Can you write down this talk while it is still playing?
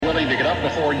willing to get up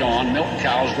before dawn, milk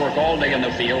cows, work all day in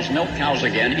the fields, milk cows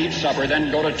again, eat supper, then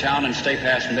go to town and stay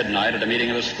past midnight at a meeting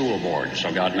of the school board.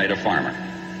 So God made a farmer.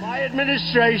 My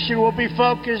administration will be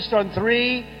focused on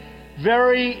three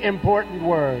very important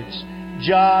words: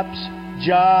 jobs,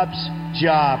 jobs,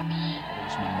 jobs. A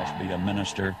policeman must be a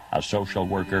minister, a social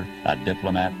worker, a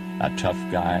diplomat, a tough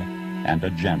guy, and a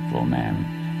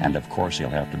gentleman. And of course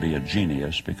he'll have to be a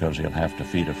genius because he'll have to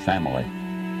feed a family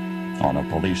on a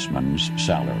policeman's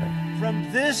salary.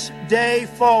 From this day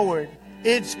forward,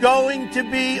 it's going to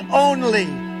be only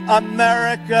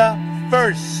America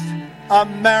first.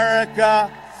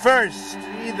 America first.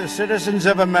 We, the citizens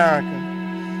of America,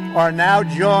 are now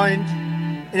joined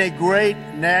in a great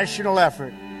national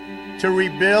effort to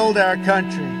rebuild our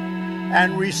country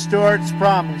and restore its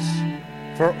promise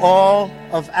for all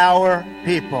of our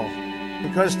people.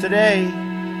 Because today,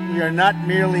 we are not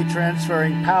merely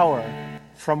transferring power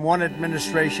from one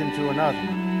administration to another,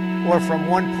 or from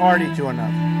one party to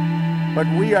another, but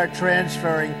we are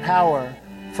transferring power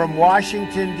from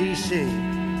Washington, D.C.,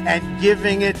 and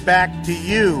giving it back to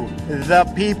you, the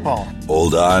people.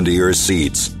 Hold on to your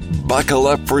seats. Buckle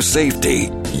up for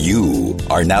safety. You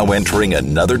are now entering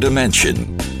another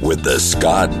dimension with the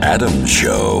Scott Adams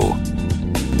Show.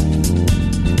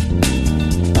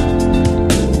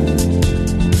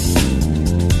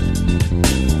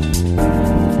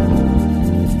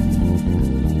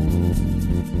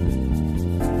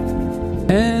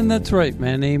 And that's right.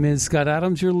 My name is Scott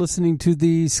Adams. You're listening to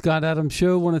the Scott Adams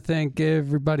Show. I want to thank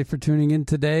everybody for tuning in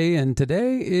today. And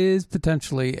today is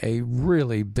potentially a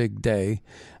really big day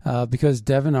because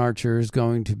Devin Archer is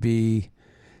going to be,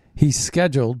 he's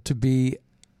scheduled to be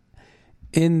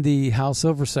in the House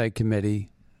Oversight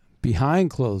Committee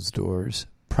behind closed doors,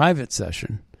 private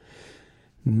session,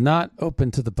 not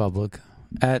open to the public,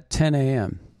 at 10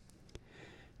 a.m.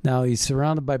 Now, he's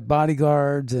surrounded by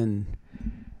bodyguards and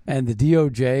the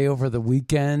DOJ over the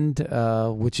weekend,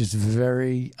 which is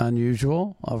very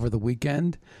unusual over the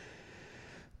weekend,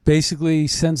 basically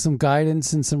sent some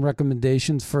guidance and some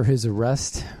recommendations for his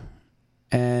arrest.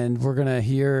 And we're going to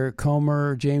hear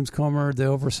James Comer, the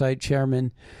oversight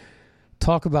chairman,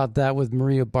 talk about that with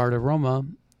Maria Bartiromo,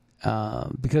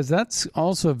 because that's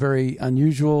also very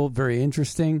unusual, very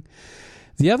interesting.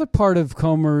 The other part of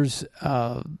Comer's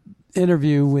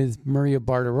interview with Maria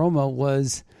Bartiromo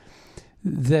was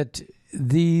that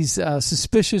these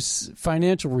suspicious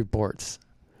financial reports,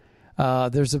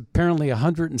 there's apparently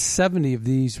 170 of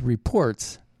these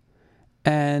reports,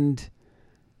 and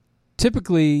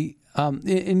typically,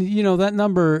 and you know, that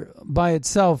number by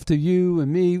itself to you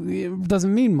and me, it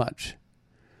doesn't mean much.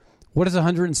 What does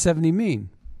 170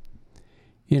 mean?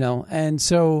 You know, and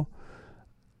so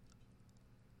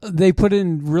they put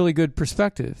in really good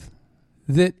perspective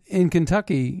that in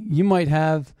Kentucky, you might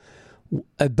have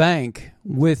a bank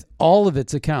with all of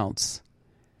its accounts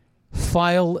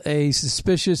file a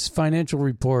suspicious financial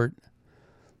report,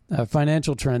 a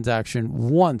financial transaction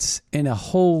once in a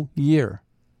whole year.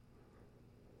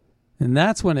 And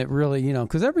that's when it really, you know,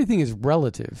 because everything is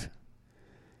relative.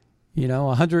 You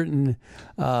know,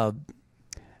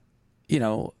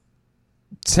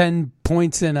 10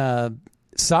 points in a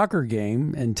soccer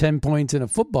game and 10 points in a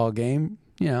football game,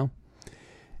 you know,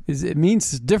 it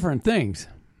means different things.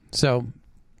 So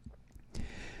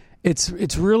it's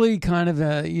really kind of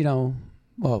a, you know,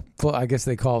 well, I guess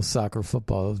they call soccer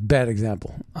football. It was a bad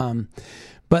example.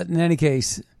 But in any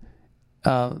case,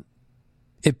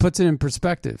 it puts it in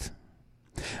perspective.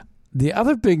 The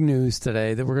other big news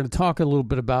today that we're going to talk a little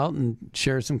bit about and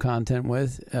share some content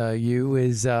with you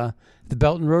is the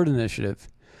Belt and Road Initiative.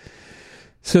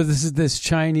 So this is this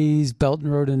Chinese Belt and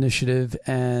Road Initiative,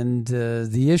 and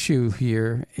the issue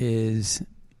here is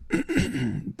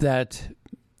that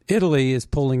Italy is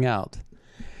pulling out.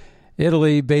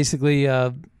 Italy basically,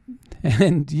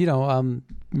 and you know,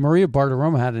 Maria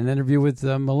Bartiromo had an interview with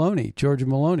Giorgia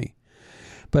Meloni,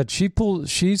 but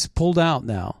she's pulled out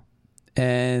now,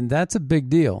 and that's a big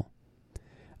deal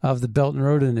of the Belt and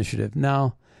Road Initiative.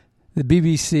 Now, the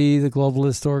BBC, the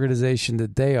globalist organization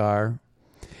that they are,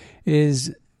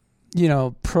 is, you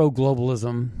know,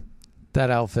 pro-globalism, that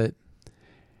outfit.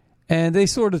 And they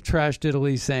sort of trashed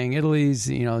Italy, saying Italy's,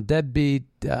 you know, deadbeat.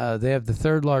 They have the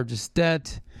third largest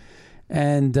debt,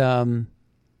 and that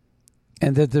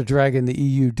they're dragging the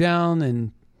EU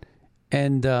down. But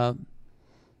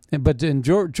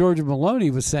Giorgia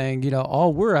Meloni was saying, you know,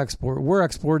 we're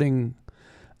exporting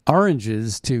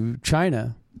oranges to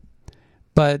China,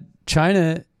 but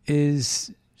China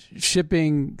is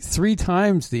shipping 3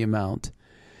 times the amount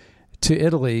to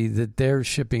Italy that they're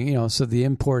shipping. You know, so the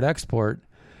import-export.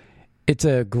 It's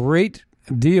a great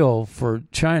deal for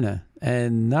China,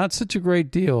 and not such a great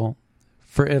deal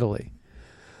for Italy,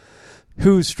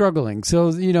 who's struggling. So,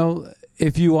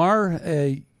 if you are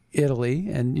Italy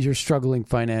and you're struggling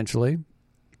financially,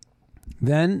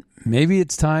 then maybe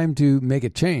it's time to make a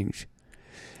change.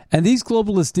 And these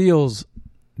globalist deals,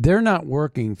 they're not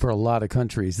working for a lot of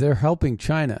countries. They're helping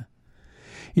China.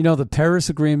 The Paris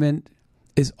Agreement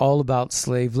is all about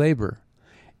slave labor.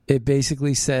 It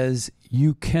basically says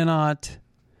you cannot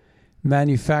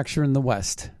manufacture in the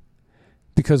West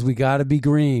because we got to be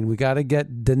green. We got to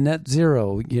get the net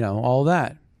zero, all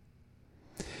that.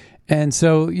 And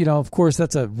so, of course,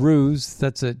 that's a ruse.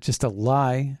 That's just a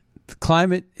lie. The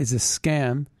climate is a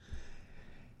scam.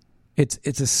 It's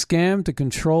a scam to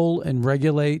control and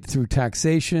regulate through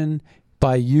taxation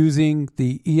by using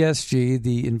the ESG,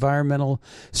 the Environmental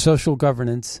Social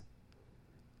Governance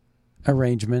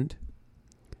Arrangement,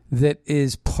 that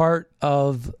is part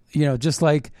of, just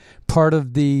like part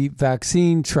of the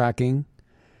vaccine tracking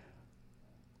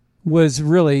was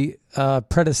really a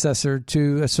predecessor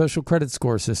to a social credit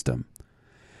score system.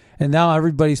 And now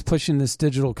everybody's pushing this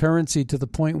digital currency to the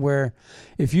point where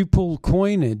if you pull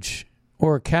coinage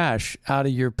or cash out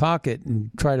of your pocket and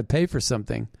try to pay for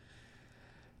something,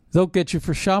 they'll get you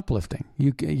for shoplifting.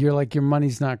 You're like, your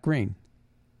money's not green.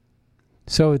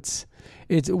 So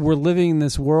we're living in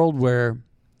this world where,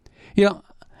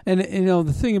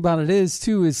 the thing about it is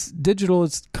digital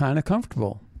is kind of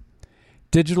comfortable.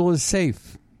 Digital is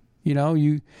safe.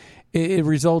 It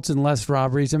results in less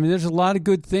robberies. I mean, there's a lot of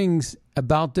good things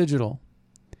about digital,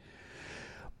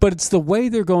 but it's the way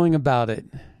they're going about it.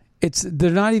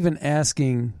 They're not even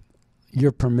asking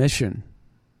your permission.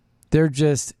 They're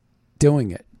just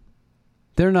doing it.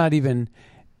 They're not even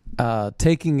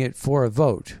taking it for a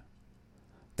vote.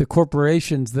 The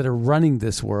corporations that are running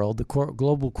this world, the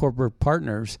global corporate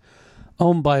partners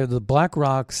owned by the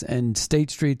BlackRocks and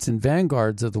State Streets and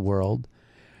Vanguards of the world,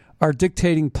 are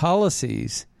dictating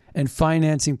policies and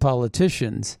financing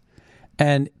politicians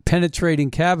and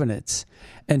penetrating cabinets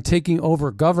and taking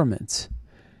over governments.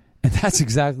 And that's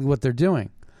exactly what they're doing.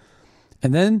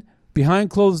 And then behind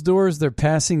closed doors, they're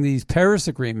passing these Paris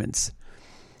agreements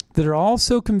that are all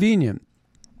so convenient.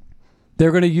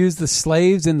 They're going to use the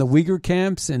slaves in the Uyghur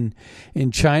camps in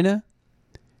China,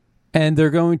 and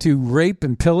they're going to rape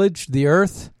and pillage the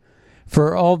earth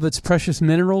for all of its precious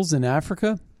minerals in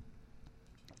Africa.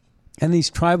 And these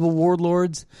tribal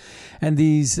warlords and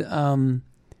these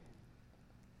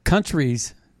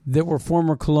countries that were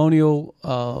former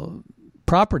colonial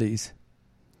properties,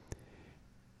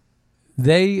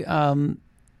 they're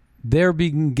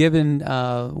being given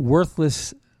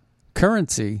worthless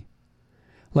currency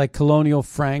like colonial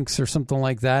francs or something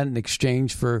like that in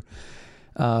exchange for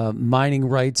mining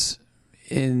rights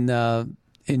in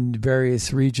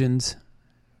various regions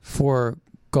for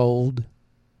gold,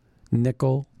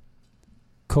 nickel,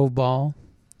 cobalt,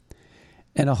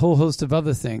 and a whole host of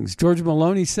other things. George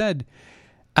Maloney said,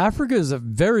 Africa is a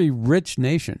very rich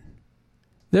nation.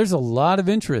 There's a lot of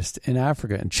interest in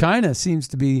Africa, and China seems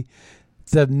to be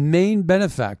the main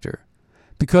benefactor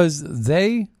because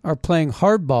they are playing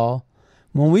hardball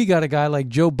when we got a guy like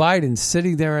Joe Biden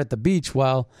sitting there at the beach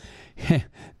while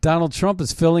Donald Trump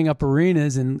is filling up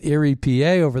arenas in Erie,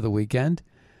 PA over the weekend.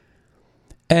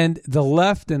 And the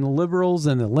left and the liberals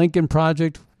and the Lincoln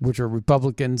Project, which are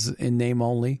Republicans in name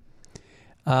only,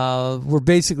 were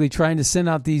basically trying to send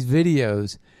out these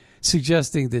videos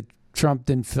suggesting that Trump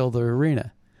didn't fill the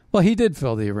arena. Well, he did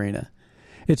fill the arena.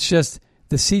 It's just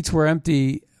the seats were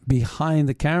empty behind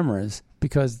the cameras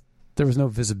because there was no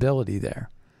visibility there.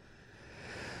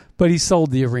 But he sold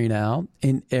the arena out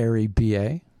in Erie,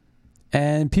 PA,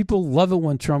 and people love it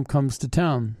when Trump comes to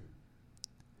town.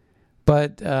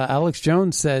 But Alex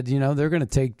Jones said, they're going to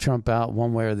take Trump out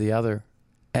one way or the other.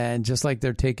 And just like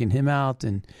they're taking him out.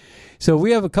 And so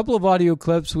we have a couple of audio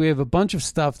clips. We have a bunch of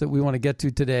stuff that we want to get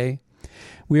to today.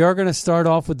 We are going to start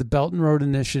off with the Belt and Road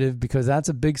Initiative because that's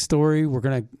a big story. We're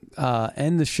going to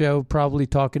end the show probably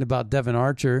talking about Devin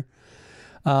Archer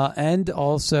and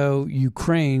also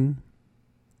Ukraine,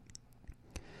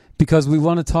 because we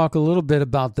want to talk a little bit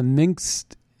about the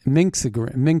Minsk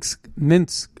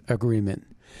agreement.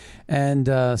 And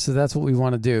so that's what we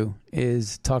want to do,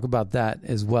 is talk about that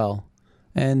as well.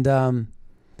 And all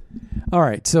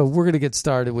right, so we're going to get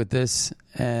started with this.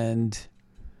 And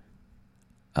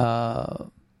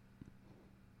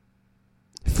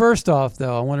first off,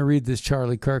 though, I want to read this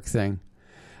Charlie Kirk thing.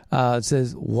 It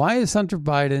says, why is Hunter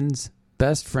Biden's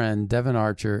best friend, Devin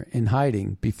Archer, in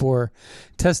hiding before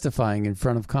testifying in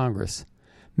front of Congress?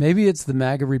 Maybe it's the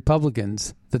MAGA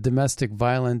Republicans, the domestic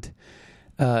violent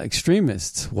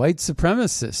extremists, white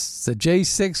supremacists, the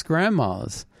J6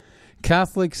 grandmas,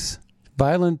 Catholics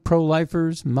violent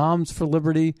pro-lifers, Moms for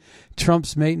Liberty,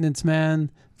 Trump's maintenance man,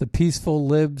 the peaceful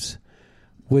libs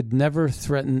would never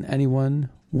threaten anyone,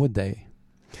 would they?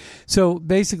 So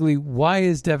basically, why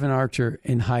is Devin Archer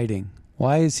in hiding?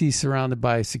 Why is he surrounded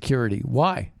by security?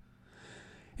 Why?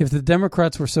 If the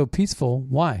Democrats were so peaceful,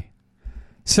 why?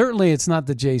 Certainly it's not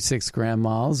the J6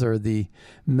 grandmas or the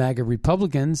MAGA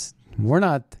Republicans. We're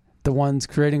not the ones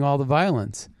creating all the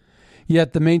violence.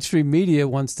 Yet the mainstream media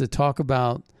wants to talk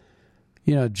about,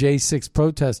 J6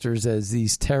 protesters as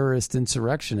these terrorist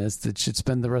insurrectionists that should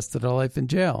spend the rest of their life in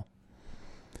jail.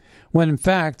 When in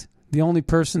fact, the only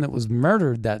person that was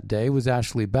murdered that day was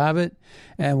Ashley Babbitt,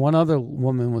 and one other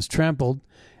woman was trampled.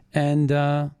 And,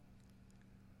 and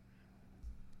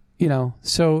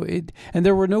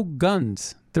there were no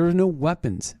guns. There were no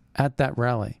weapons at that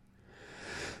rally.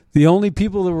 The only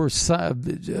people that were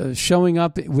showing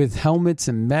up with helmets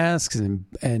and masks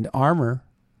and armor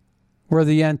were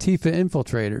the Antifa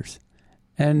infiltrators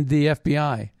and the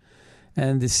FBI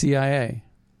and the CIA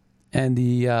and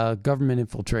the government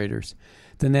infiltrators,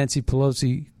 the Nancy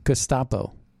Pelosi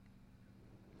Gestapo.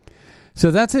 So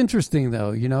that's interesting,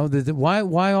 though.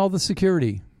 Why all the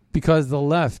security? Because the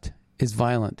left is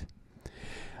violent.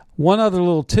 One other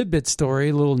little tidbit story,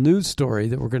 a little news story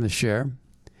that we're going to share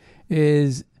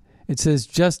is, it says,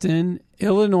 just in,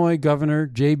 Illinois Governor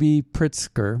J.B.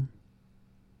 Pritzker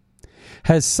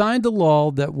has signed a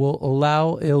law that will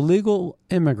allow illegal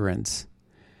immigrants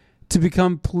to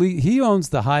become police. He owns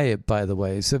the Hyatt, by the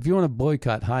way. So if you want to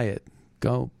boycott Hyatt,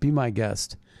 go be my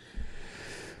guest.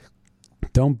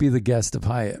 Don't be the guest of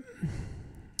Hyatt.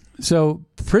 So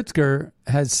Pritzker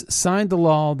has signed a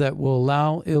law that will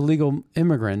allow illegal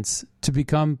immigrants to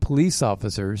become police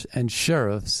officers and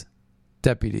sheriff's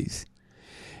deputies.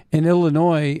 In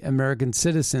Illinois, American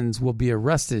citizens will be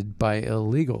arrested by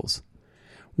illegals.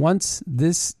 Once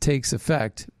this takes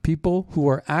effect, people who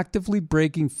are actively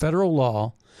breaking federal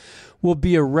law will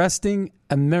be arresting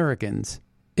Americans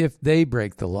if they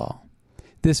break the law.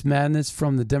 This madness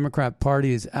from the Democrat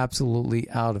Party is absolutely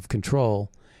out of control.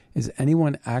 Is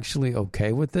anyone actually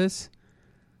okay with this?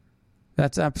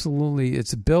 That's absolutely,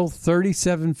 it's Bill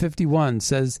 3751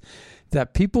 says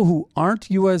that people who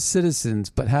aren't U.S. citizens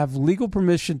but have legal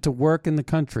permission to work in the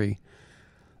country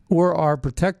or are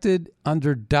protected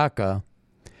under DACA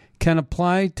can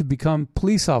apply to become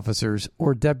police officers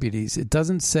or deputies. It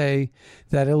doesn't say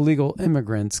that illegal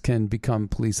immigrants can become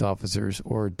police officers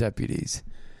or deputies.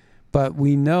 But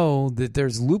we know that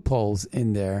there's loopholes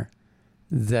in there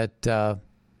that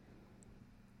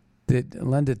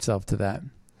lend itself to that.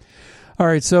 All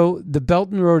right, so the Belt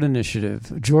and Road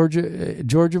Initiative. Giorgia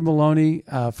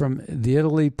Meloni from the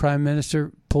Italy Prime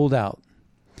Minister pulled out.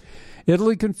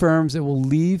 Italy confirms it will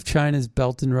leave China's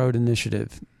Belt and Road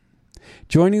Initiative.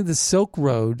 Joining the Silk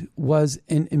Road was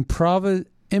an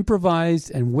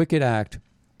improvised and wicked act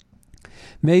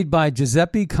made by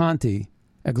Giuseppe Conte,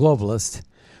 a globalist,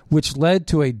 which led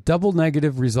to a double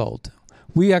negative result.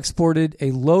 We exported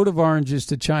a load of oranges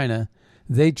to China.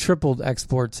 They tripled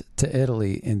exports to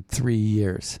Italy in 3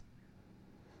 years.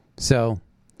 So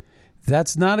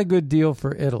that's not a good deal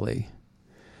for Italy.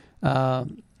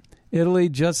 Italy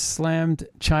just slammed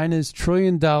China's $1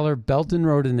 trillion Belt and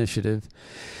Road Initiative,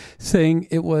 saying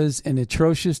it was an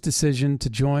atrocious decision to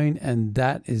join and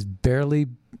that it's barely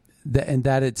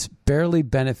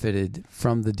benefited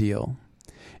from the deal.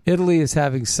 Italy is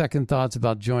having second thoughts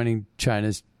about joining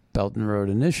China's Belt and Road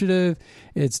Initiative.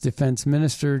 Its defense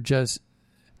minister just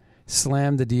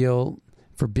slammed the deal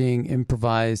for being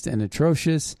improvised and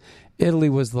atrocious. Italy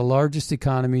was the largest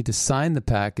economy to sign the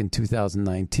pact in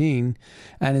 2019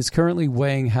 and is currently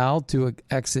weighing how to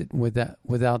exit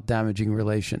without damaging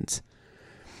relations.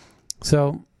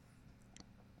 So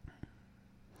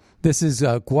this is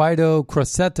Guido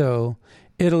Crosetto,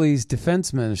 Italy's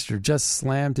defense minister, just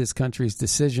slammed his country's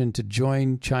decision to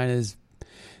join China's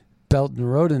Belt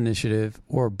and Road Initiative,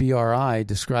 or BRI,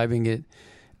 describing it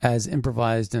as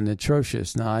improvised and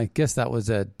atrocious. Now, I guess that was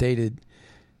a dated...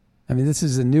 I mean, this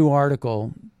is a new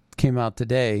article, came out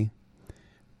today,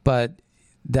 but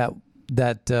that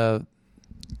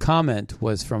comment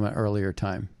was from an earlier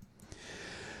time.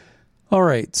 All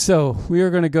right, so we are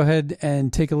going to go ahead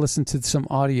and take a listen to some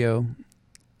audio.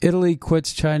 Italy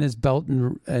quits China's Belt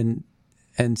and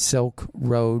Silk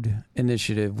Road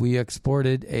Initiative. We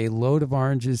exported a load of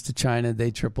oranges to China.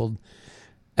 They tripled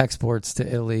exports to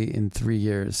Italy in 3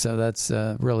 years. So that's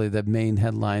really the main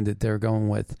headline that they're going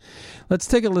with. Let's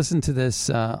take a listen to this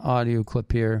audio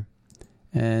clip here.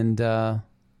 And the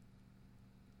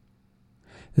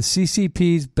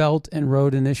CCP's Belt and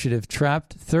Road Initiative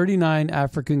trapped 39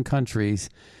 African countries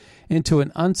into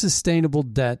an unsustainable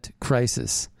debt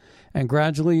crisis and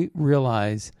gradually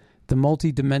realize the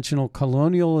multidimensional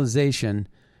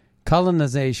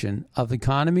colonization of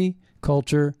economy,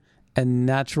 culture, and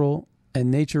natural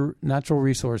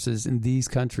resources in these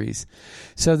countries.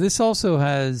 So this also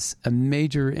has a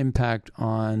major impact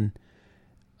on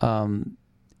an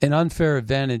unfair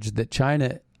advantage that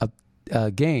China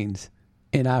gains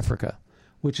in Africa,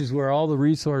 which is where all the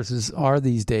resources are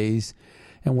these days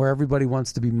and where everybody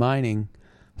wants to be mining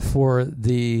for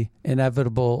the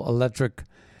inevitable electric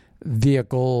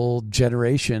vehicle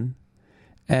generation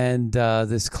and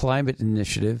this climate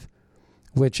initiative,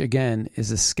 which, again,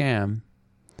 is a scam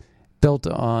built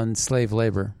on slave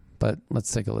labor. But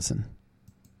let's take a listen.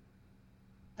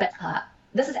 But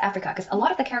this is Africa, because a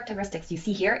lot of the characteristics you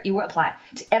see here, it will apply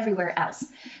to everywhere else.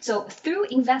 So through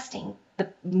investing,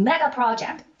 the mega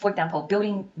project, for example,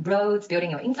 building roads,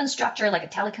 building your infrastructure like a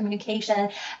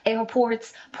telecommunication,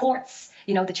 airports, ports,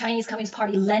 the Chinese Communist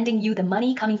Party lending you the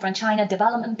money coming from China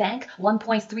Development Bank,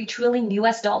 $1.3 trillion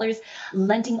US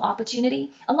lending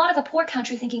opportunity. A lot of the poor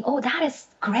countries thinking, oh, that is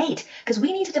great, because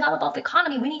we need to develop our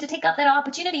economy. We need to take up that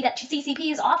opportunity that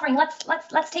CCP is offering.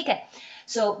 Let's take it.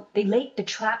 So they laid the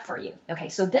trap for you. Okay,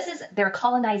 so this is their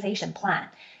colonization plan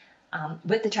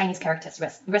with the Chinese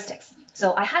characteristics.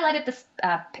 So I highlighted this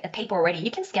paper already.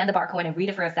 You can scan the barcode and read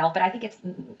it for yourself, but I think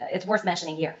it's worth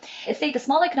mentioning here. It states the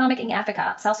small economic in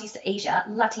Africa, Southeast Asia,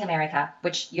 Latin America,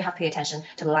 which you have to pay attention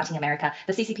to Latin America.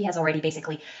 The CCP has already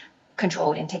basically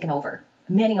controlled and taken over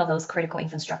many of those critical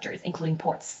infrastructures, including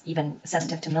ports, even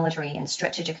sensitive to military and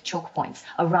strategic choke points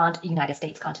around the United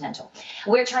States continental,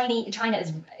 where China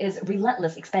is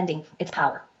relentless expanding its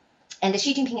power. And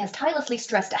Xi Jinping has tirelessly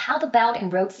stressed how the Belt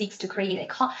and Road seeks to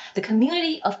create the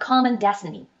community of common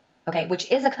destiny, okay,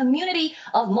 which is a community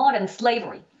of modern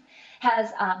slavery.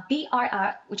 Has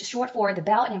BRR, which is short for the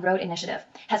Belt and Road Initiative,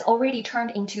 has already turned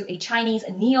into a Chinese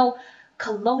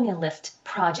neo-colonialist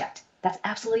project. That's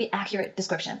absolutely accurate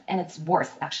description, and it's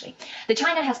worth, actually. The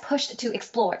China has pushed to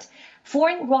exploit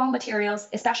foreign raw materials,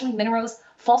 especially minerals,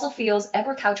 fossil fuels,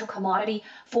 agricultural commodity,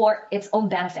 for its own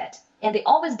benefit. And they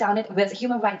always done it with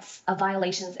human rights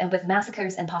violations and with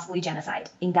massacres and possibly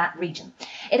genocide in that region.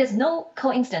 It is no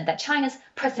coincidence that China's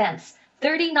presence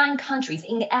 39 countries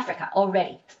in Africa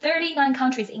already. 39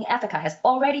 countries in Africa has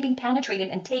already been penetrated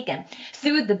and taken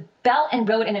through the Belt and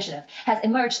Road Initiative, has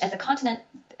emerged as a continent,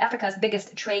 Africa's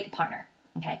biggest trade partner.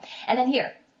 Okay, and then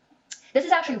here, this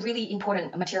is actually really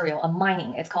important material of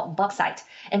mining. It's called bauxite.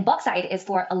 And bauxite is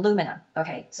for aluminum.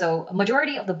 Okay, so a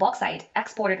majority of the bauxite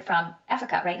exported from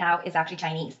Africa right now is actually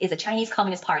Chinese, is a Chinese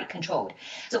Communist Party controlled.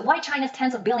 So why China's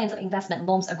tens of billions of investment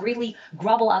loans are greedily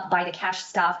gobbled up by the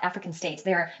cash-starved African states?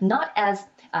 They're not as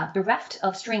bereft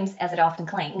of strings as it often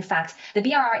claims. In fact, the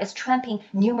BRR is tramping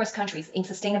numerous countries in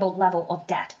unsustainable level of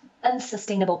debt.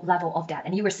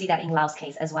 And you will see that in Laos'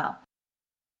 case as well.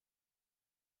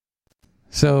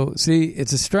 So, see,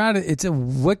 it's a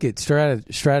wicked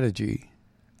strategy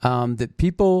that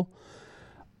people,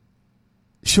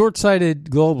 short-sighted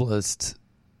globalists,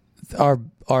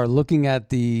 are looking at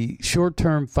the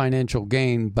short-term financial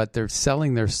gain, but they're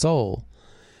selling their soul,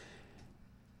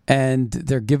 and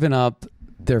they're giving up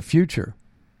their future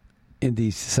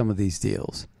in some of these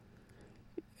deals.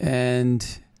 And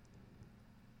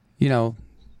it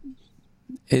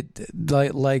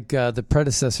like the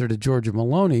predecessor to Giorgia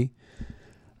Meloni,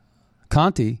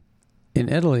 Conti in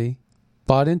Italy,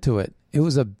 bought into it. It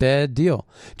was a bad deal.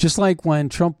 Just like when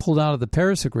Trump pulled out of the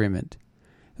Paris Agreement.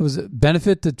 It was a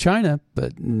benefit to China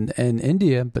and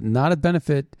India, but not a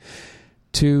benefit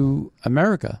to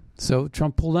America. So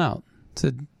Trump pulled out. It's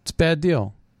a bad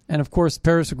deal. And of course, the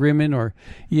Paris Agreement, or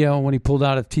when he pulled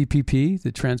out of TPP,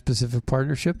 the Trans-Pacific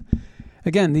Partnership.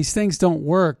 Again, these things don't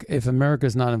work if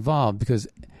America's not involved, because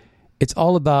it's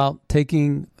all about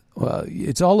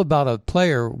it's all about a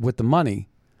player with the money,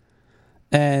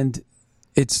 and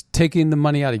it's taking the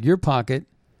money out of your pocket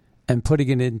and putting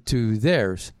it into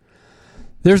theirs.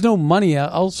 There's no money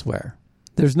elsewhere.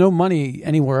 There's no money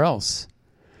anywhere else.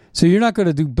 So you're not going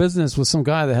to do business with some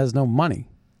guy that has no money.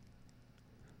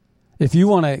 If you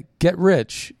want to get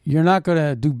rich, you're not going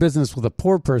to do business with a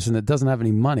poor person that doesn't have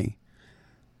any money.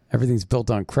 Everything's built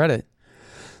on credit.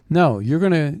 No, you're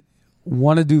going to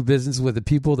want to do business with the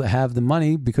people that have the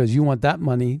money, because you want that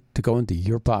money to go into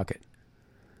your pocket.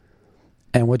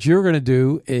 And what you're going to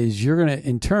do is you're going to,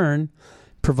 in turn,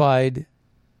 provide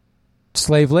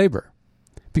slave labor,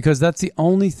 because that's the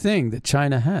only thing that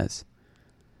China has.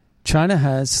 China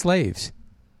has slaves.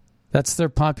 That's their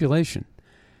population.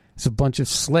 It's a bunch of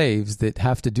slaves that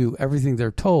have to do everything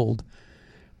they're told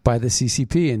by the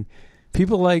CCP. And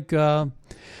people like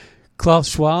Klaus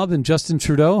Schwab and Justin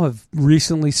Trudeau have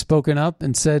recently spoken up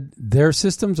and said their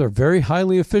systems are very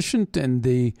highly efficient and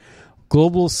the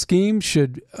global scheme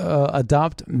should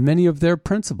adopt many of their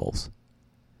principles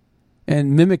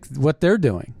and mimic what they're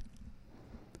doing,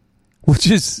 which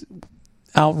is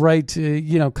outright,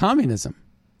 communism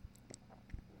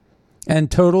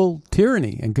and total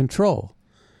tyranny and control.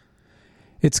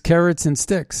 It's carrots and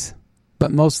sticks, but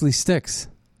mostly sticks.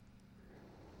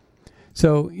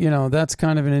 So, that's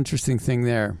kind of an interesting thing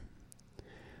there.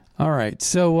 All right.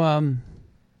 So,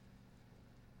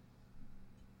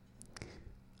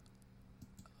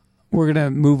 we're going to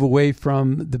move away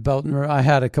from the Belt and Road. I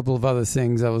had a couple of other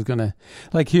things I was going to,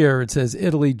 like here, it says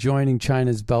Italy joining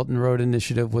China's Belt and Road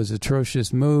Initiative was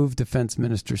atrocious move, defense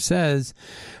minister says.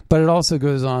 But it also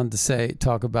goes on to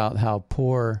talk about how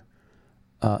poor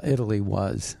Italy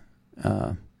was.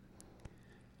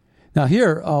 Now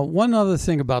here, one other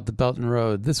thing about the Belt and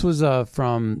Road. This was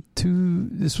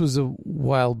this was a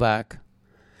while back.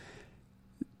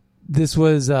 This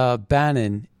was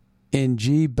Bannon in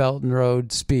G. Belt and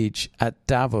Road speech at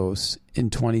Davos in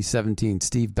 2017,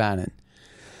 Steve Bannon.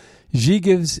 Xi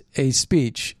gives a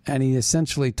speech and he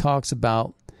essentially talks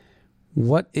about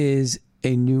what is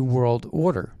a new world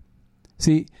order.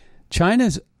 See,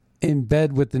 China's in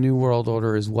bed with the new world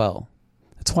order as well.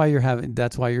 That's why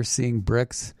you're seeing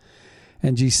BRICS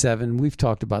and G7. We've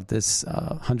talked about this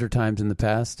 100 times in the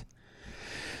past.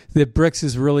 The BRICS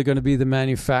is really going to be the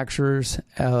manufacturers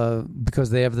because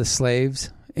they have the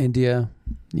slaves. India,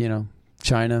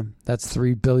 China, that's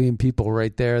 3 billion people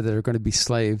right there that are going to be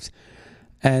slaves.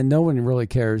 And no one really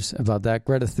cares about that.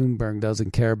 Greta Thunberg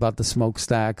doesn't care about the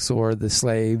smokestacks or the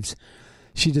slaves.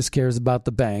 She just cares about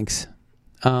the banks.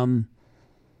 And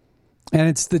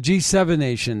it's the G7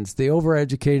 nations, the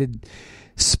overeducated,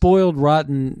 spoiled,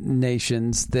 rotten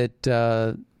nations that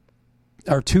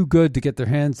are too good to get their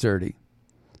hands dirty.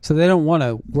 So they don't want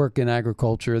to work in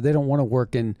agriculture. They don't want to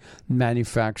work in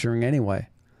manufacturing anyway.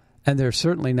 And they're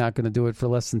certainly not going to do it for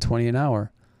less than $20 an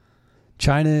hour.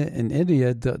 China and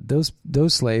India, those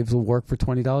slaves will work for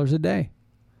 $20 a day.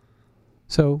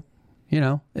 So,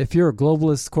 if you're a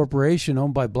globalist corporation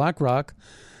owned by BlackRock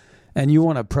and you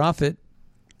want to profit,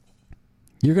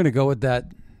 you're going to go with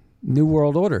that new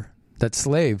world order, that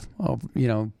slave.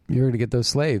 You're going to get those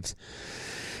slaves.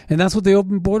 And that's what the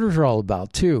open borders are all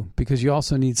about, too, because you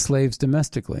also need slaves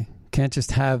domestically. Can't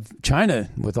just have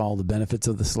China with all the benefits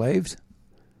of the slaves.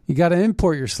 You got to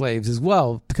import your slaves as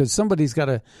well, because somebody's got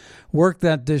to work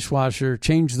that dishwasher,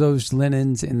 change those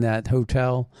linens in that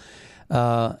hotel,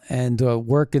 and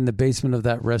work in the basement of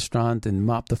that restaurant and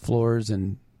mop the floors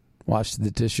and wash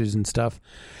the dishes and stuff.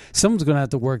 Someone's going to have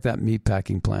to work that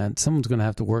meatpacking plant. Someone's going to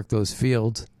have to work those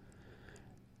fields,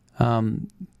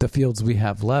 the fields we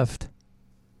have left.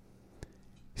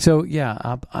 So,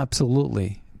 yeah,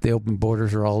 absolutely. The open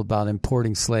borders are all about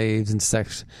importing slaves and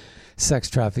sex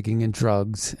trafficking and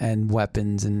drugs and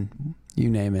weapons and you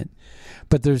name it.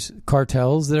 But there's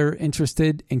cartels that are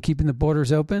interested in keeping the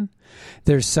borders open.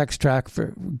 There's sex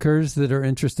traffickers that are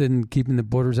interested in keeping the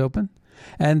borders open.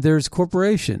 And there's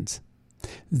corporations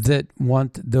that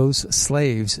want those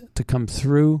slaves to come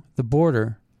through the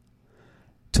border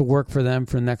to work for them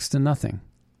for next to nothing.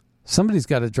 Somebody's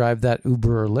got to drive that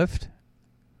Uber or Lyft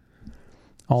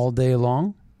all day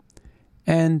long.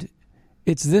 And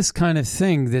it's this kind of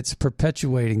thing that's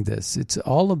perpetuating this. It's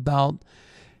all about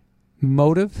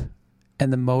motive,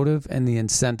 and the motive and the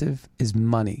incentive is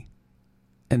money.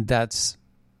 And that's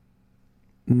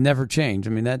never changed.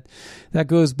 I mean, that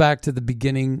goes back to the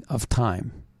beginning of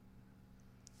time.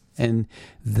 And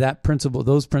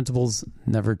those principles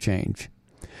never change.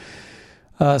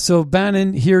 So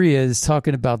Bannon, here he is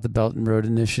talking about the Belt and Road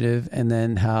Initiative and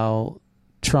then how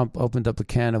Trump opened up a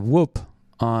can of whoop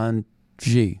on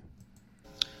Xi.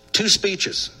 Two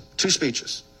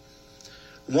speeches.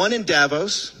 One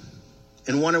Davos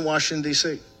and one in Washington,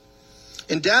 D.C.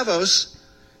 In Davos,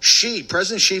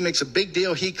 President Xi makes a big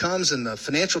deal. He comes, and the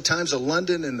Financial Times of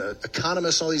London and the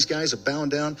economists, all these guys are bowing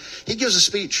down. He gives a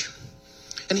speech,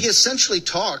 and he essentially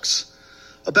talks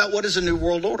about what is a new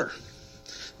world order.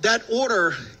 That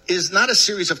order is not a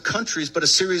series of countries, but a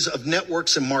series of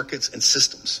networks and markets and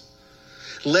systems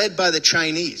led by the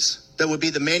Chinese. That would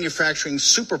be the manufacturing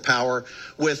superpower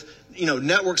with,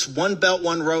 networks, one belt,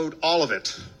 one road, all of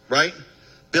it, right?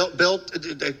 Built,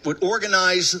 it would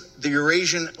organize the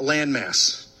Eurasian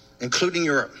landmass, including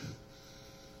Europe.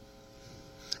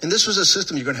 And this was a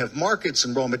system. You're going to have markets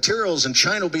and raw materials, and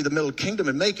China will be the middle kingdom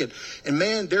and make it. And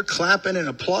man, they're clapping and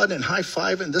applauding and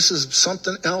high-fiving. This is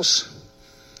something else.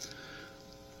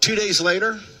 2 days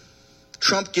later,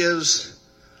 Trump gives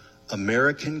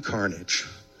American carnage,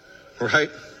 right?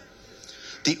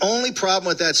 The only problem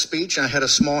with that speech, I had a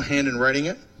small hand in writing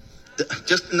it.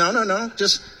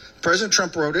 Just President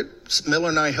Trump wrote it. Miller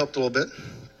and I helped a little bit.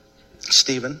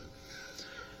 Stephen.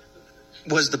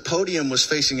 Was the podium was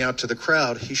facing out to the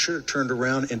crowd. He should have turned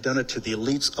around and done it to the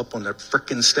elites up on the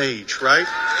frickin' stage, right?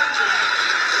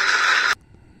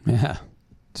 Yeah,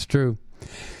 it's true.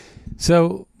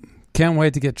 So, can't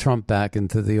wait to get Trump back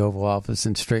into the Oval Office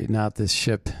and straighten out this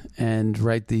ship and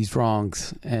right these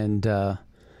wrongs and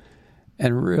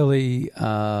really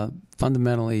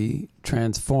fundamentally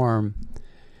transform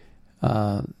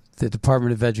the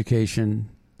Department of Education,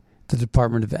 the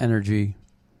Department of Energy,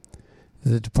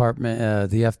 the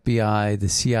Department, the FBI, the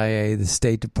CIA, the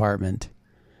State Department,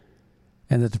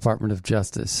 and the Department of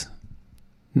Justice.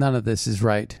 None of this is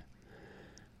right.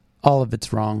 All of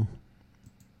it's wrong.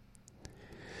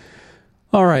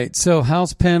 All right, so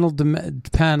House panel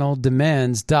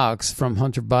demands docs from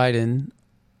Hunter Biden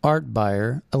art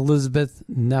buyer Elizabeth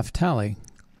Naftali.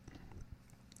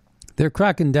 They're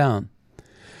cracking down.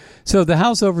 So the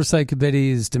House Oversight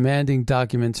Committee is demanding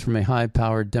documents from a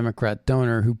high-powered Democrat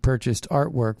donor who purchased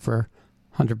artwork from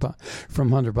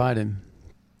Hunter Biden,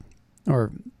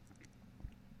 or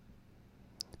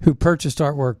who purchased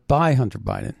artwork by Hunter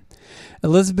Biden.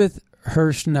 Elizabeth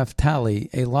Hirsch Naftali,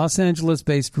 a Los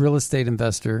Angeles-based real estate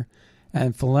investor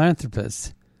and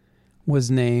philanthropist,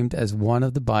 was named as one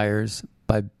of the buyers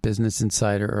by Business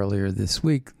Insider earlier this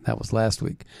week. That was last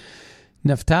week.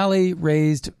 Naftali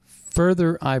raised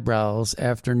further eyebrows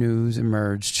after news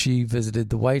emerged she visited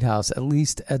the White House at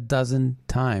least a dozen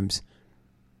times.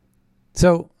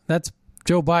 So that's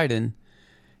Joe Biden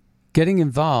getting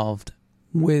involved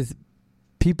with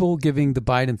people giving the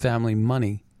Biden family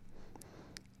money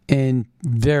in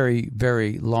very,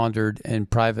 very laundered and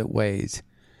private ways.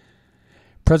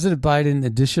 President Biden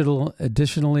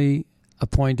additionally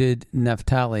appointed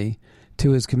Naftali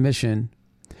to his commission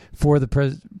for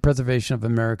the preservation of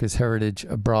America's heritage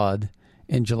abroad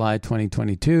in July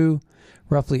 2022,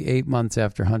 roughly 8 months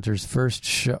after Hunter's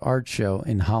first art show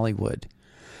in Hollywood.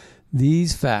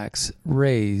 These facts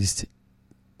raised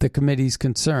the committee's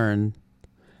concern,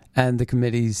 and the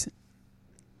committee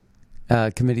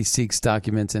seeks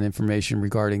documents and information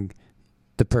regarding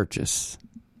the purchases.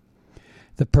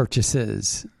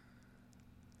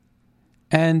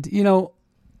 And, you know,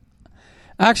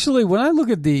 actually, when I look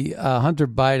at the Hunter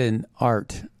Biden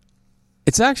art,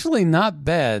 it's actually not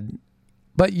bad,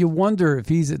 but you wonder if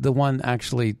he's the one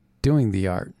actually doing the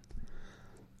art.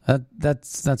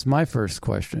 That's my first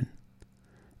question.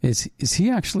 Is he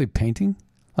actually painting?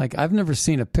 Like, I've never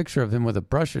seen a picture of him with a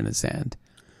brush in his hand.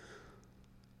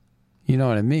 You know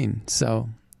what I mean? So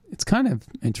it's kind of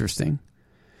interesting,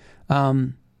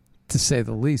 to say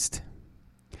the least.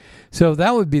 So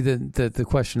that would be the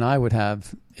question I would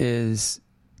have is,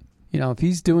 you know, if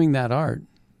he's doing that art.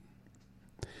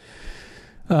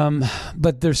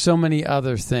 But there's so many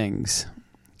other things.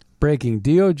 Breaking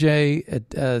DOJ,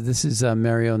 this is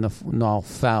Mario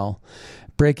Nalfal.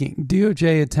 Breaking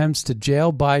DOJ attempts to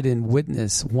jail Biden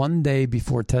witness 1 day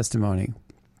before testimony.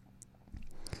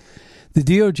 The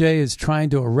DOJ is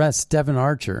trying to arrest Devin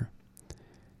Archer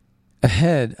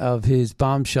ahead of his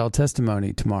bombshell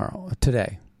testimony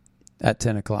today at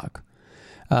 10 o'clock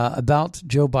about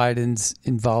Joe Biden's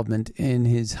involvement in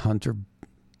his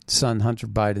son Hunter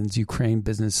Biden's Ukraine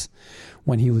business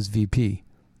when he was VP.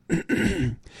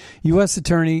 U.S.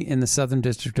 Attorney in the Southern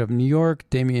District of New York,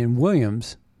 Damian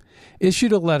Williams,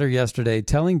 issued a letter yesterday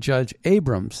telling Judge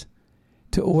Abrams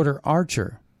to order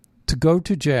Archer to go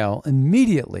to jail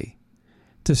immediately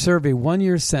to serve a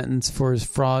 1-year sentence for his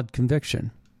fraud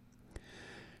conviction.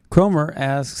 Cromer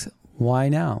asks, why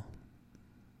now?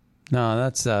 No,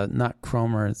 that's not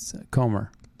Cromer, it's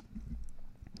Comer.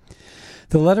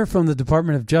 The letter from the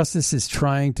Department of Justice is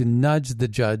trying to nudge the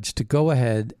judge to go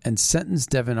ahead and sentence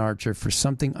Devin Archer for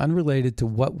something unrelated to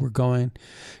what we're going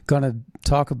to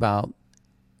talk about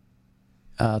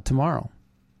tomorrow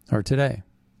or today,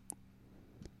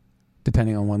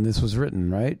 depending on when this was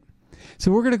written, right?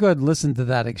 So we're going to go ahead and listen to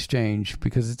that exchange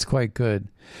because it's quite good.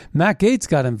 Matt Gaetz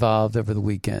got involved over the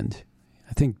weekend,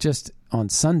 I think just on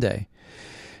Sunday,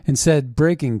 and said,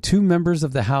 breaking, 2 members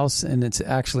of the House, and it's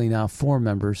actually now 4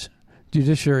 members,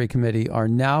 Judiciary Committee, are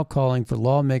now calling for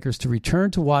lawmakers to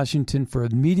return to Washington for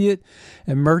immediate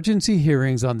emergency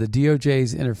hearings on the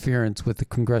DOJ's interference with the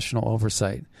congressional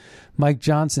oversight. Mike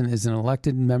Johnson is an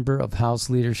elected member of House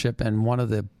leadership and one of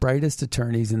the brightest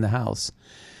attorneys in the House.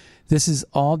 This is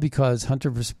all because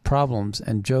Hunter's problems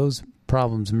and Joe's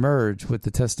problems merge with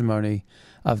the testimony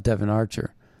of Devin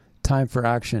Archer. Time for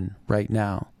action right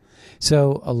now.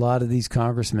 So a lot of these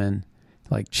congressmen,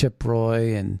 like Chip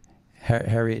Roy and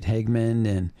Harriet Hagman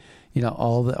and,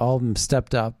 all of them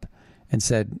stepped up and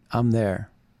said, "I'm there.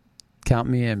 Count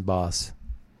me in, boss."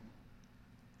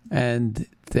 And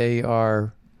they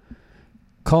are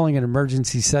calling an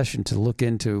emergency session to look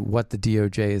into what the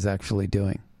DOJ is actually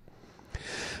doing.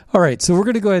 All right, so we're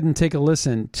going to go ahead and take a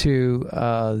listen to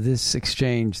this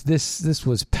exchange. This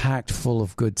was packed full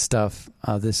of good stuff,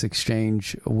 this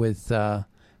exchange with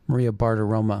Maria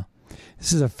Bartiromo.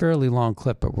 This is a fairly long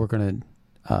clip, but we're going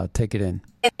to take it in.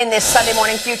 In this Sunday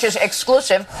Morning Futures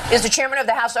exclusive is the chairman of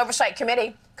the House Oversight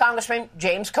Committee, Congressman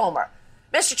James Comer.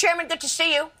 Mr. Chairman, good to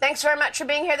see you. Thanks very much for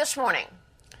being here this morning.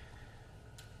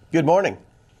 Good morning.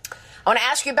 I want to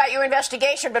ask you about your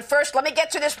investigation, but first, let me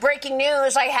get to this breaking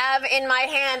news. I have in my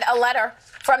hand a letter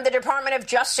from the Department of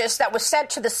Justice that was sent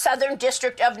to the Southern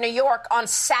District of New York on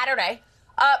Saturday.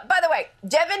 By the way,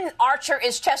 Devin Archer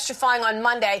is testifying on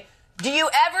Monday. Do you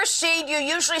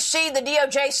usually see the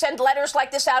DOJ send letters like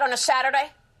this out on a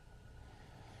Saturday?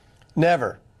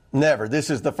 Never. This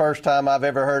is the first time I've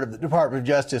ever heard of the Department of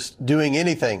Justice doing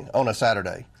anything on a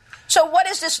Saturday. So what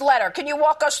is this letter? Can you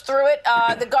walk us through it?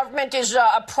 The government is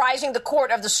apprising the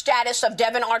court of the status of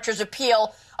Devin Archer's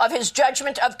appeal of his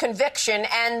judgment of conviction,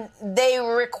 and they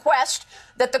request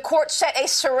that the court set a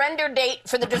surrender date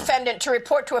for the defendant to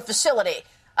report to a facility.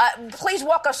 Please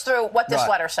walk us through what this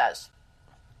letter says.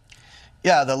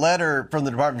 Yeah, the letter from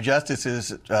the Department of Justice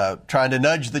is trying to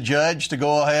nudge the judge to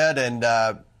go ahead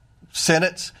and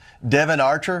sentence Devin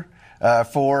Archer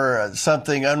for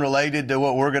something unrelated to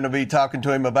what we're going to be talking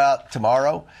to him about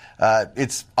tomorrow.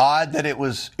 It's odd that it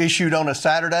was issued on a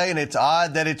Saturday, and it's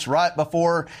odd that it's right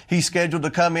before he's scheduled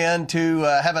to come in to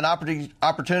have an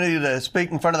opportunity to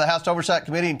speak in front of the House Oversight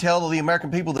Committee and tell the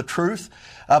American people the truth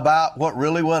about what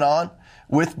really went on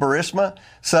with Burisma.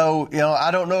 So,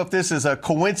 I don't know if this is a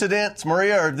coincidence,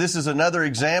 Maria, or if this is another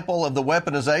example of the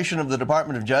weaponization of the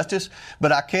Department of Justice,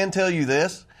 but I can tell you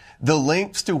this. The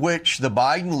lengths to which the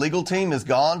Biden legal team has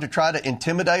gone to try to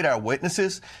intimidate our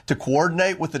witnesses, to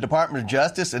coordinate with the Department of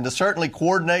Justice, and to certainly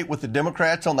coordinate with the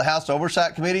Democrats on the House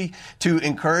Oversight Committee to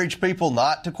encourage people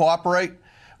not to cooperate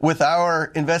with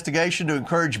our investigation, to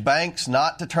encourage banks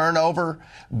not to turn over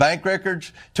bank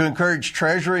records, to encourage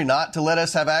Treasury not to let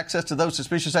us have access to those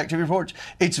suspicious activity reports.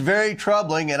 It's very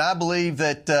troubling, and I believe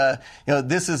that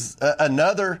this is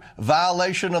another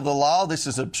violation of the law. This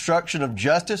is obstruction of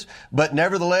justice. But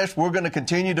nevertheless, we're going to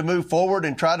continue to move forward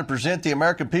and try to present the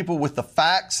American people with the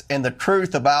facts and the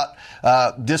truth about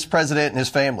this president and his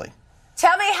family.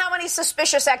 Tell me how many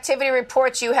suspicious activity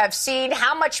reports you have seen.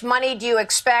 How much money do you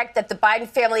expect that the Biden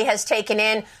family has taken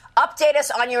in? Update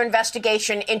us on your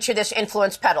investigation into this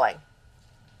influence peddling.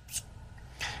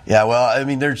 Yeah, well,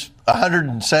 there's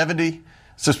 170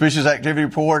 suspicious activity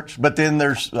reports, but then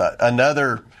there's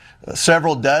another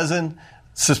several dozen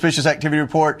suspicious activity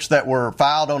reports that were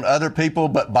filed on other people,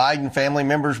 but Biden family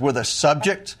members were the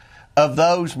subject of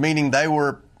those, meaning they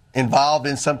were involved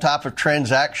in some type of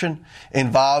transaction,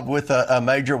 involved with a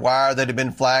major wire that had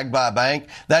been flagged by a bank.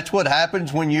 That's what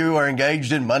happens when you are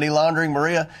engaged in money laundering,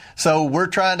 Maria. So we're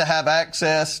trying to have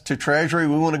access to Treasury.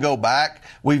 We want to go back.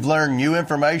 We've learned new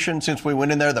information since we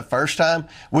went in there the first time.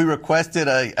 We requested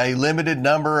a limited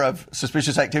number of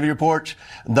suspicious activity reports.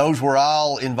 Those were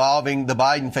all involving the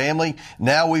Biden family.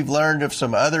 Now we've learned of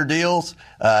some other deals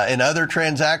and other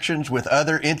transactions with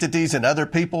other entities and other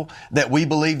people that we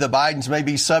believe the Bidens may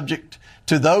be subject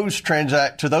to those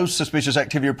suspicious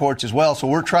activity reports as well. So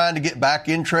we're trying to get back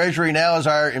in Treasury now as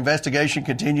our investigation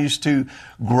continues to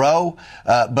grow.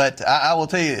 But I will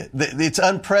tell you, it's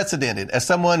unprecedented. As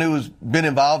someone who has been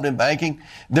involved in banking,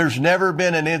 there's never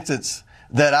been an instance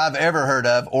that I've ever heard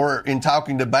of, or in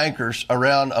talking to bankers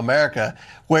around America,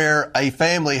 where a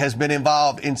family has been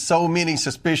involved in so many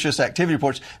suspicious activity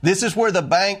reports. This is where the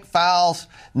bank files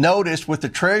notice with the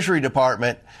Treasury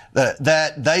Department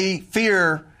that they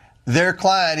fear their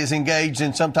client is engaged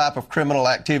in some type of criminal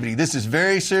activity. This is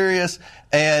very serious,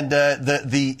 and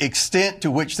the extent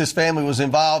to which this family was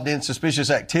involved in suspicious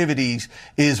activities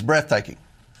is breathtaking.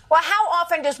 Well, how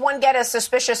often does one get a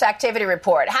suspicious activity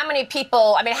report? How many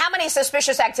people, how many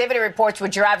suspicious activity reports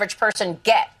would your average person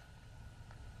get?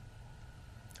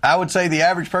 I would say the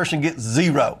average person gets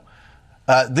zero.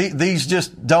 These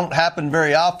just don't happen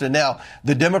very often. Now,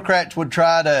 the Democrats would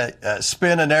try to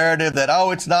spin a narrative that,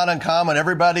 it's not uncommon.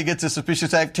 Everybody gets a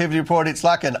suspicious activity report. It's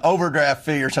like an overdraft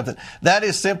fee or something. That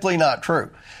is simply not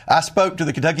true. I spoke to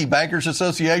the Kentucky Bankers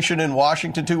Association in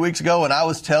Washington 2 weeks ago, and I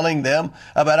was telling them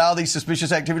about all these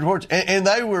suspicious activity reports. And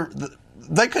they were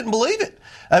they couldn't believe it.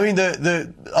 I mean,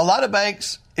 a lot of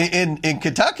banks in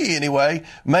Kentucky anyway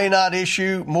may not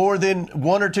issue more than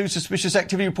 1 or 2 suspicious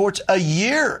activity reports a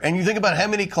year. And you think about how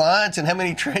many clients and how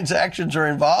many transactions are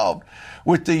involved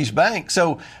with these banks.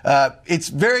 So it's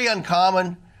very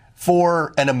uncommon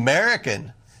for an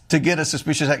American to get a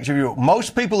suspicious activity report.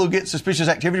 Most people who get suspicious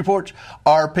activity reports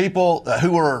are people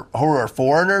who are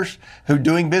foreigners who are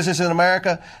doing business in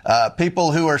America,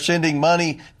 people who are sending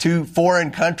money to foreign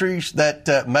countries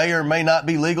that may or may not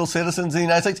be legal citizens in the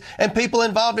United States, and people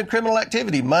involved in criminal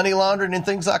activity, money laundering and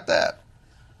things like that.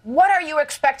 What are you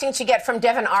expecting to get from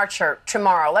Devin Archer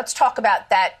tomorrow? Let's talk about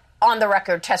that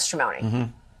on-the-record testimony. Mm-hmm.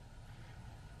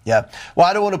 Yeah. Well,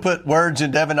 I don't want to put words in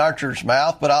Devin Archer's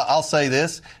mouth, but I'll say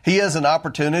this. He has an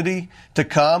opportunity to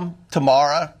come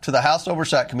tomorrow to the House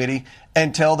Oversight Committee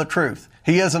and tell the truth.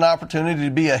 He has an opportunity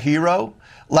to be a hero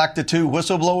like the 2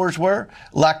 whistleblowers were,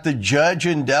 like the judge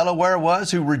in Delaware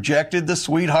was who rejected the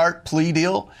sweetheart plea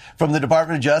deal from the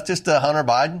Department of Justice to Hunter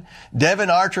Biden. Devin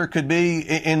Archer could be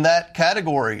in that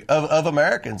category of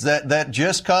Americans that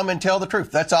just come and tell the truth.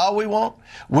 That's all we want.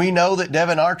 We know that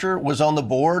Devin Archer was on the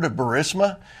board of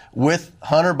Burisma with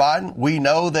Hunter Biden. We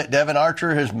know that Devin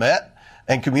Archer has met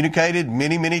and communicated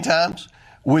many, many times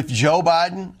with Joe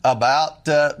Biden about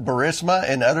Burisma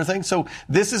and other things. So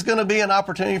this is going to be an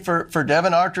opportunity for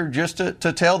Devin Archer just to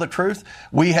tell the truth.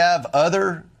 We have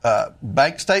other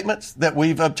bank statements that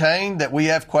we've obtained that we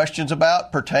have questions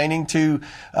about pertaining to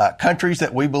countries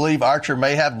that we believe Archer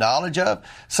may have knowledge of.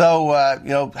 So,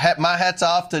 my hat's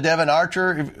off to Devin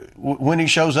Archer when he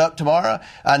shows up tomorrow.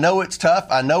 I know it's tough.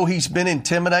 I know he's been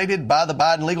intimidated by the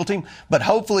Biden legal team, but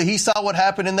hopefully he saw what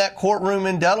happened in that courtroom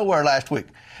in Delaware last week.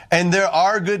 And there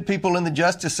are good people in the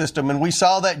justice system. And we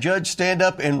saw that judge stand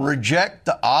up and reject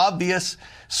the obvious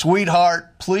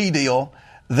sweetheart plea deal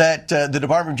that the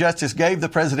Department of Justice gave the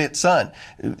president's son.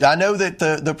 I know that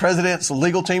the president's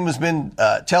legal team has been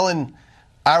telling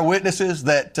our witnesses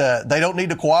that they don't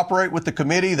need to cooperate with the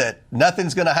committee, that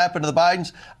nothing's going to happen to the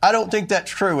Bidens. I don't think that's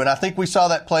true. And I think we saw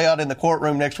that play out in the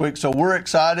courtroom next week. So we're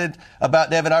excited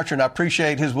about Devin Archer, and I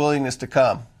appreciate his willingness to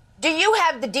come. Do you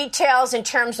have the details in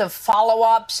terms of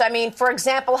follow-ups? I mean, for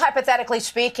example, hypothetically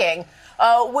speaking,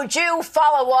 would you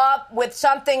follow up with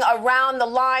something around the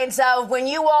lines of when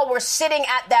you all were sitting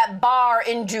at that bar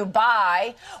in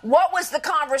Dubai, what was the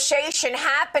conversation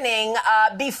happening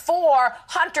before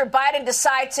Hunter Biden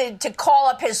decided to call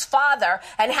up his father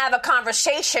and have a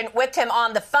conversation with him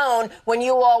on the phone when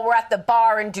you all were at the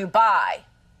bar in Dubai?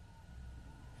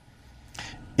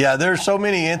 Yeah, there's so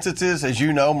many instances, as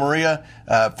you know, Maria,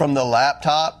 from the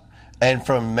laptop and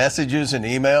from messages and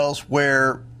emails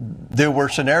where there were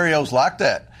scenarios like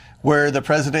that, where the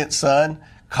president's son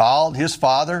called his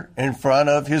father in front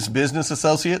of his business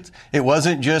associates. It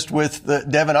wasn't just with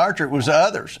Devin Archer, it was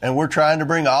others. And we're trying to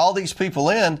bring all these people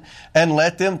in and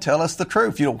let them tell us the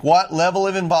truth. You know, what level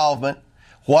of involvement,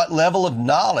 what level of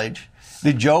knowledge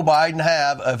did Joe Biden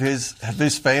have of his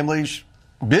family's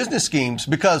business schemes?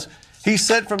 Because he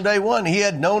said from day one he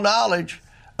had no knowledge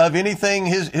of anything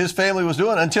his family was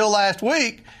doing until last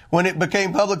week when it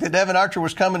became public that Devin Archer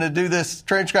was coming to do this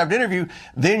transcribed interview.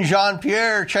 Then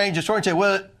Jean-Pierre changed the story and said,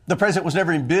 well, the president was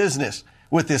never in business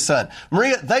with his son.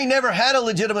 Maria, they never had a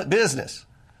legitimate business.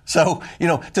 So,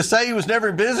 to say he was never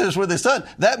in business with his son,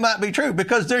 that might be true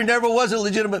because there never was a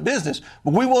legitimate business.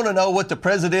 But we want to know what the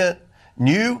president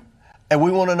knew, and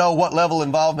we want to know what level of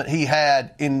involvement he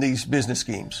had in these business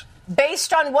schemes.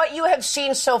 Based on what you have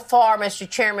seen so far, Mr.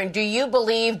 Chairman, do you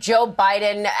believe Joe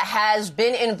Biden has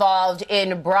been involved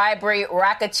in bribery,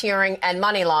 racketeering, and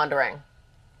money laundering?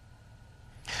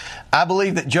 I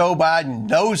believe that Joe Biden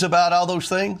knows about all those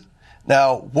things.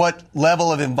 Now, what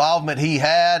level of involvement he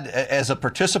had as a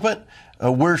participant,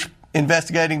 we're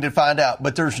investigating to find out.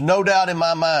 But there's no doubt in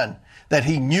my mind that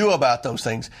he knew about those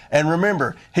things. And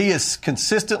remember, he has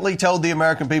consistently told the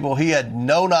American people he had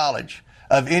no knowledge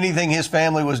of anything his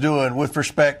family was doing with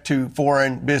respect to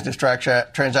foreign business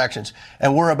transactions.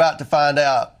 And we're about to find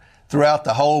out throughout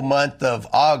the whole month of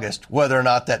August whether or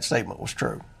not that statement was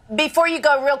true. Before you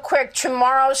go, real quick,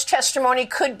 tomorrow's testimony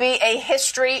could be a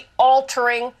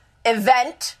history-altering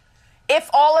event. If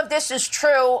all of this is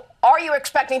true, are you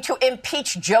expecting to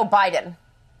impeach Joe Biden?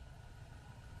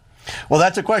 Well,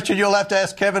 that's a question you'll have to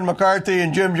ask Kevin McCarthy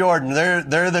and Jim Jordan.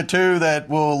 They're the two that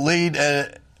will lead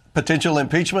a potential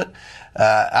impeachment.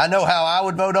 I know how I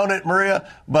would vote on it, Maria,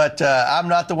 but I'm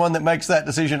not the one that makes that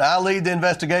decision. I lead the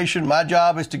investigation. My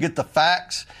job is to get the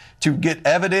facts, to get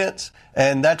evidence,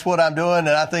 and that's what I'm doing. And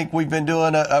I think we've been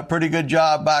doing a pretty good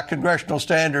job by congressional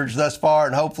standards thus far,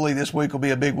 and hopefully this week will be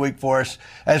a big week for us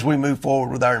as we move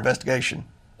forward with our investigation.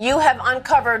 You have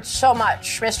uncovered so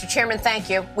much, Mr. Chairman.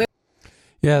 Thank you.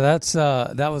 Yeah,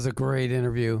 that was a great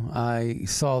interview. I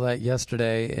saw that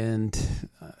yesterday and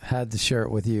had to share it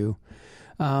with you.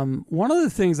 One of the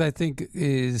things I think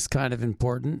is kind of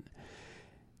important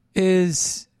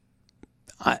is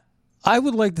I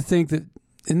would like to think that,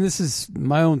 and this is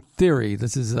my own theory,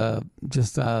 this is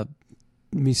just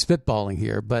me spitballing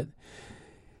here, but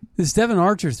this Devin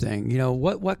Archer thing,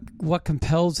 what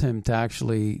compels him to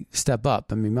actually step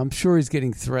up? I mean, I'm sure he's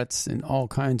getting threats in all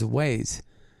kinds of ways.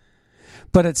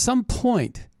 But at some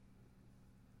point,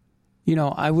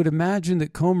 I would imagine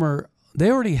that Comer,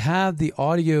 they already have the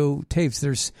audio tapes.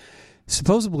 There's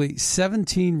supposedly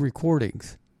 17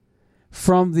 recordings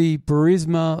from the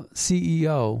Burisma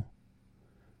CEO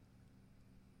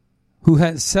who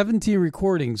has 17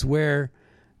 recordings where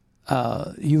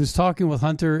he was talking with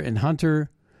Hunter, and Hunter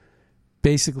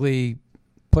basically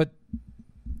put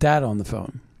that on the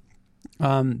phone.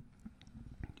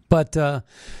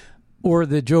 Or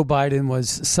that Joe Biden was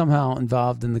somehow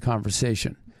involved in the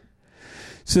conversation.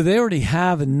 So they already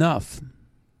have enough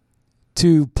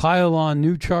to pile on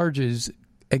new charges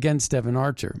against Devin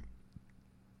Archer.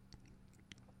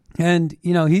 And,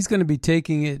 he's going to be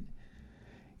taking it.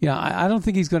 I don't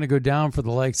think he's going to go down for the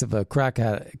likes of a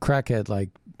crackhead like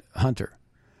Hunter,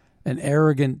 an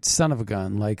arrogant son of a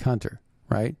gun like Hunter,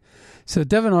 right? So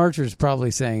Devin Archer is probably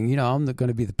saying, I'm going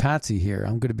to be the patsy here.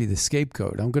 I'm going to be the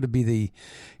scapegoat. I'm going to be the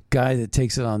guy that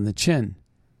takes it on the chin.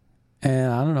 And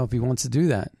I don't know if he wants to do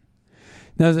that.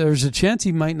 Now, there's a chance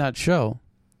he might not show.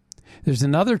 There's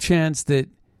another chance that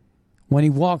when he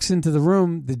walks into the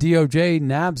room, the DOJ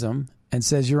nabs him and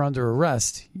says, you're under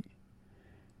arrest.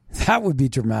 That would be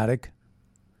dramatic.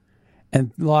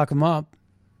 And lock him up.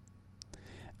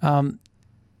 And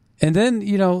then,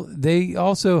 they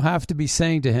also have to be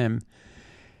saying to him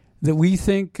that we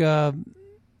think...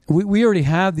 We already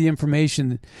have the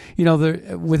information.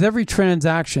 With every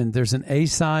transaction, there's an A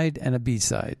side and a B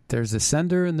side. There's a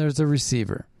sender and there's a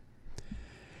receiver.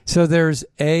 So there's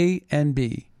A and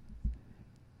B.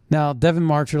 Now, Devin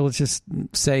Archer, let's just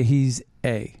say he's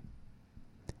A.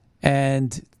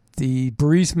 And the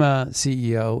Burisma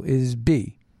CEO is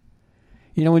B.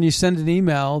 When you send an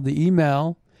email, the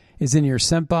email is in your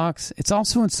sent box. It's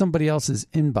also in somebody else's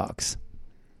inbox.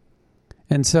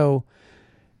 And so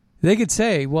they could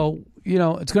say, well,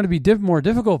 it's going to be more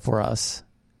difficult for us,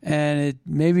 and it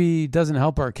maybe doesn't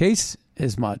help our case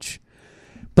as much.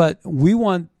 But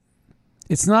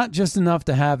it's not just enough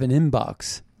to have an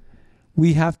inbox.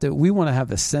 We want to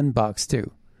have a send box too.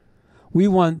 We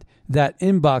want that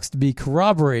inbox to be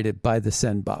corroborated by the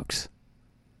send box.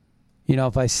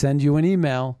 If I send you an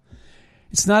email,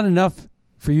 it's not enough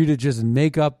for you to just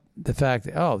make up the fact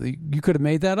that, you could have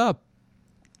made that up.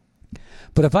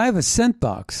 But if I have a sent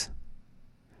box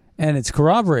and it's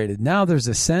corroborated, now there's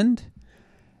a send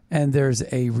and there's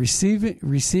a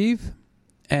receive,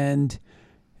 and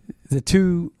the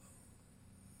two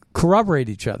corroborate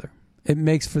each other. It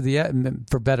makes for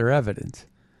better evidence.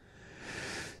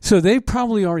 So they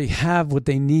probably already have what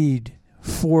they need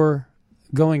for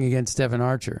going against Devin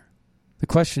Archer. The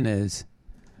question is,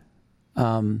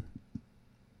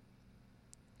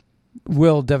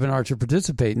 will Devin Archer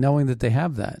participate, knowing that they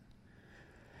have that?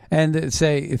 And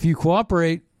say, if you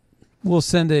cooperate, we'll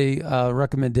send a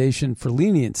recommendation for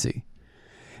leniency.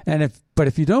 But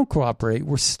if you don't cooperate,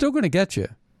 we're still going to get you,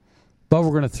 but we're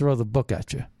going to throw the book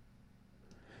at you.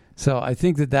 So I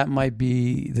think that might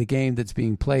be the game that's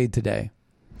being played today.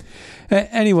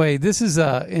 Anyway, this is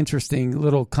an interesting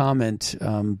little comment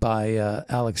by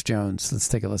Alex Jones. Let's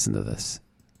take a listen to this.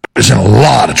 Is in a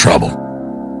lot of trouble.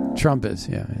 Trump is,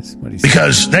 is what he's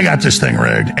because saying. They got this thing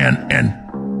rigged, and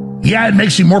yeah, it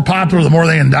makes him more popular the more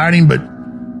they indict him, but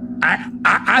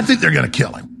I think they're going to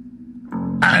kill him.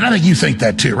 And I think you think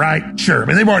that too, right? Sure. I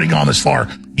mean, they've already gone this far.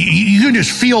 You can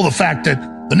just feel the fact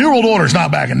that the New World Order is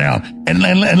not backing down. And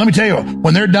let me tell you,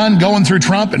 when they're done going through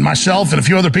Trump and myself and a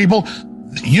few other people,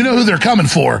 you know who they're coming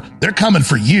for. They're coming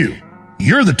for you.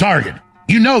 You're the target.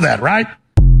 You know that, right?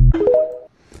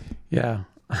 Yeah.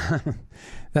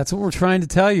 That's what we're trying to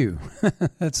tell you.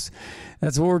 That's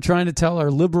what we're trying to tell our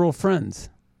liberal friends.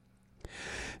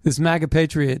 This MAGA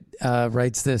patriot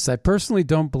writes this: I personally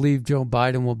don't believe Joe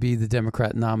Biden will be the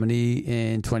Democrat nominee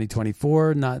in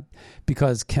 2024, not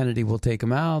because Kennedy will take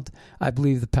him out. I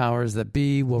believe the powers that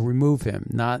be will remove him,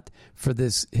 not for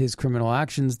his criminal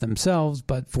actions themselves,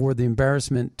 but for the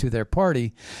embarrassment to their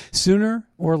party. Sooner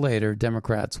or later,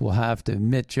 Democrats will have to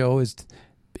admit Joe is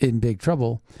in big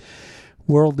trouble.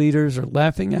 World leaders are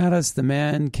laughing at us. The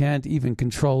man can't even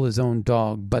control his own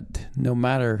dog. But no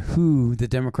matter who the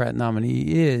Democrat nominee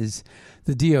is,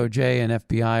 the DOJ and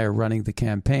FBI are running the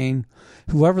campaign.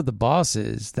 Whoever the boss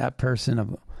is, that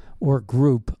person or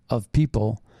group of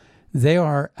people, they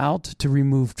are out to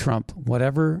remove Trump,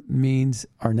 whatever means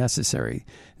are necessary.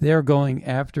 They are going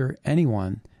after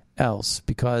anyone else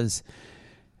because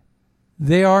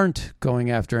they aren't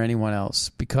going after anyone else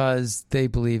because they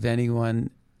believe anyone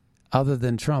other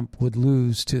than Trump would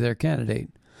lose to their candidate.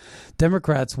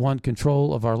 Democrats want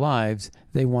control of our lives.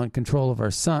 They want control of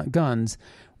our guns,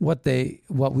 what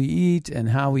we eat and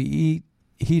how we eat,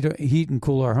 heat and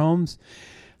cool our homes,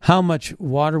 how much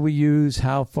water we use,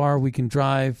 how far we can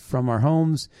drive from our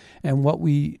homes, and what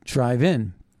we drive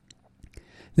in.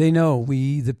 They know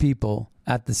we, the people,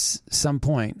 at some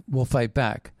point will fight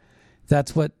back.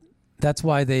 That's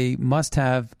why they must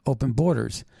have open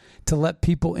borders, to let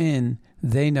people in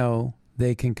they know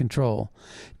they can control.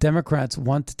 Democrats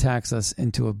want to tax us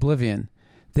into oblivion.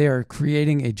 They are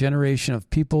creating a generation of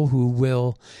people who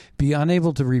will be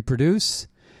unable to reproduce.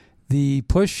 They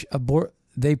push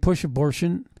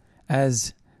abortion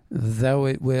as though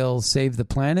it will save the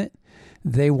planet.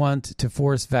 They want to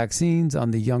force vaccines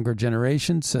on the younger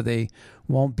generation so they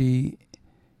won't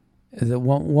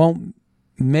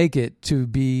make it to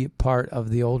be part of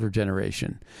the older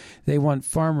generation. They want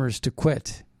farmers to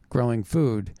quit growing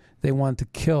food. They want to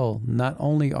kill not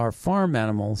only our farm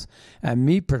animals and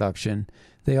meat production,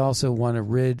 they also want to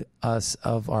rid us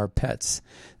of our pets.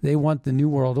 They want the New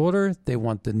World Order. They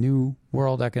want the New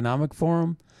World Economic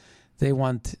Forum. They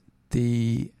want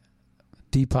the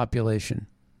depopulation.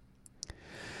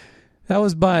 That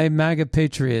was by MAGA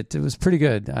Patriot. It was pretty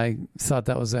good. I thought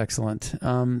that was excellent.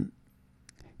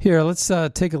 Here, let's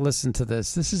take a listen to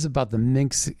this. This is about the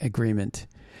Minsk agreement.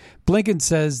 Blinken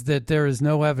says that there is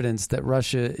no evidence that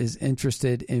Russia is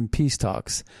interested in peace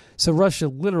talks. So Russia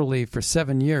literally for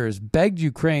 7 years begged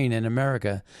Ukraine and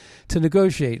America to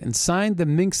negotiate and signed the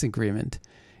Minsk agreement.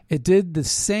 It did the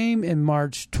same in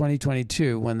March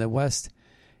 2022 when the West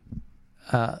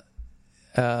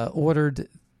ordered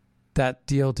that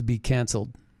deal to be canceled.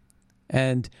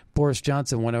 And Boris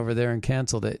Johnson went over there and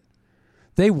canceled it.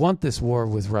 They want this war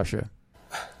with Russia.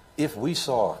 If we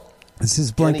saw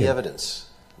any evidence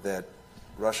that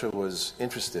Russia was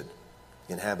interested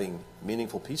in having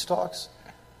meaningful peace talks,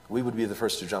 we would be the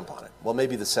first to jump on it. Well,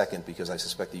 maybe the second, because I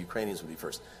suspect the Ukrainians would be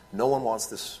first. No one wants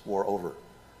this war over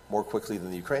more quickly than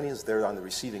the Ukrainians. They're on the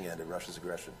receiving end of Russia's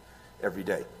aggression every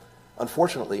day.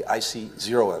 Unfortunately, I see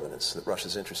zero evidence that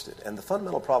Russia's interested. And the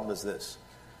fundamental problem is this.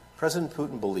 President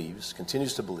Putin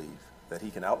continues to believe, that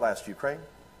he can outlast Ukraine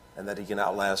and that he can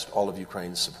outlast all of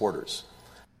Ukraine's supporters.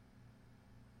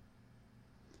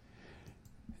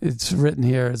 It's written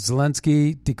here,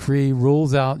 Zelensky decree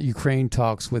rules out Ukraine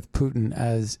talks with Putin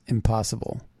as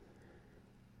impossible.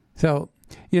 So,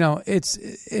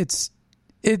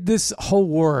 this whole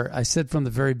war, I said from the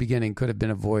very beginning, could have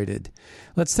been avoided.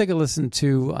 Let's take a listen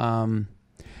to,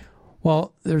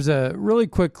 there's a really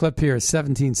quick clip here,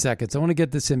 17 seconds. I want to get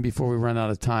this in before we run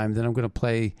out of time. Then I'm going to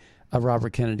play a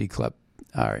Robert Kennedy clip.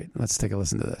 All right, let's take a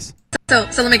listen to this.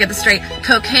 So let me get this straight.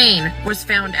 Cocaine was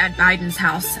found at Biden's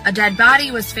house. A dead body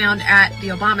was found at the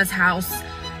Obama's house.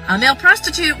 A male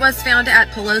prostitute was found at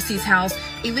Pelosi's house.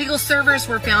 Illegal servers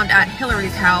were found at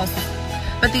Hillary's house.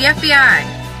 But the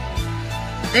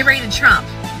FBI, they raided Trump.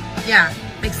 Yeah,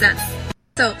 makes sense.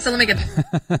 So let me get...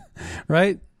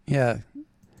 Right? Yeah.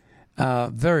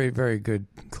 Very, very good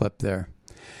clip there.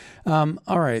 All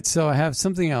right, so I have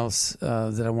something else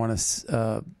that I want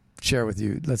to... share with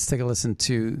you. Let's take a listen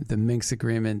to the Minsk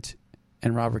agreement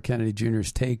and Robert Kennedy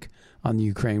Jr.'s take on the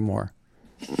Ukraine war.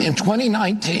 In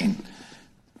 2019,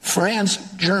 France,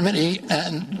 Germany,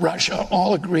 and Russia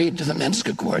all agreed to the Minsk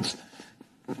Accords.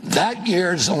 That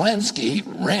year, Zelensky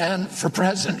ran for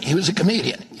president. He was a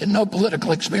comedian. He had no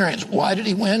political experience. Why did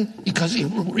he win? Because he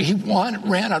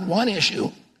ran on one issue,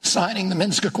 signing the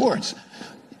Minsk Accords.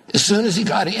 As soon as he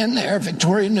got in there,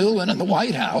 Victoria Nuland in the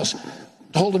White House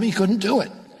told him he couldn't do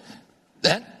it.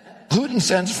 Then Putin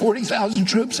sends 40,000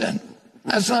 troops in.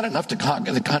 That's not enough to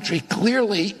conquer the country.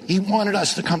 Clearly, he wanted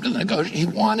us to come to the negotiation. He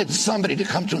wanted somebody to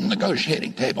come to the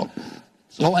negotiating table.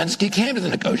 Zelensky came to the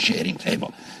negotiating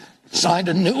table, signed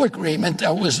a new agreement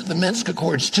that was the Minsk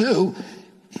Accords 2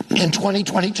 in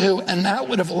 2022, and that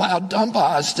would have allowed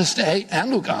Donbass to stay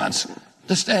and Lugansk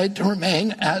to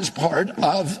remain as part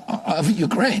of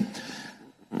Ukraine.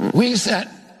 We said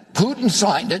Putin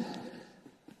signed it,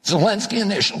 Zelensky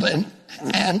initialed it,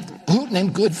 and Putin,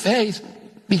 in good faith,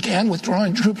 began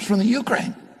withdrawing troops from the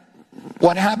Ukraine.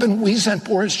 What happened? We sent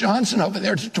Boris Johnson over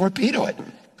there to torpedo it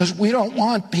because we don't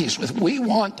want peace we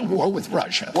want the war with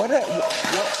Russia. Why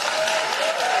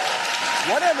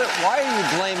are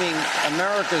you blaming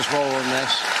America's role in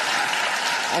this?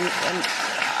 And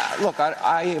look,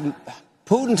 I am.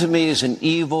 Putin to me is an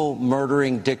evil,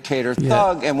 murdering dictator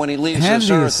thug, and when he leaves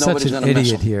this earth, nobody's going to miss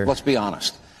him. Here. Let's be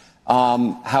honest.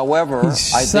 However,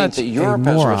 I think that Europe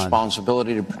has a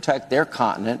responsibility to protect their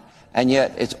continent, and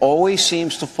yet it always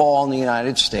seems to fall on the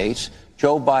United States.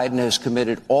 Joe Biden has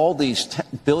committed all these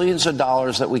billions of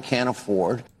dollars that we can't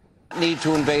afford. Need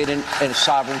to invade in a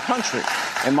sovereign country,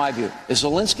 in my view. Is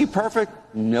Zelensky perfect?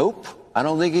 Nope. I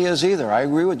don't think he is either. I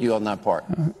agree with you on that part.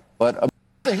 But I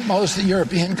think most of the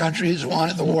European countries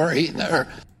wanted the war either.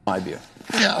 My view.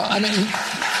 Yeah, I mean,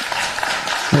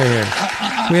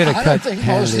 I don't think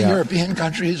most of the European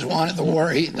countries wanted the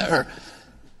war either.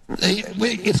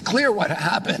 It's clear what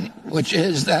happened, which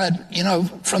is that,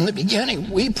 from the beginning,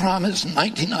 we promised in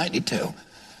 1992,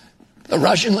 the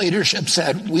Russian leadership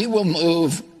said, we will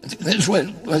move. This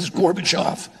was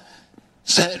Gorbachev.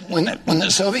 Said when the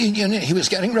Soviet Union, he was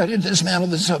getting ready to dismantle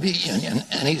the Soviet Union,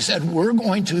 and he said, we're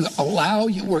going to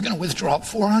withdraw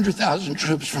 400,000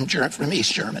 troops from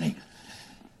East Germany.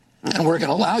 And we're going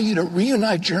to allow you to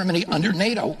reunite Germany under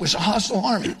NATO, which is a hostile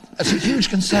army. That's a huge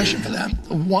concession for them.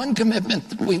 The one commitment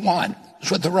that we want,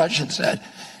 is what the Russians said,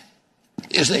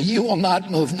 is that you will not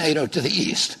move NATO to the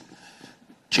east.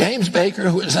 James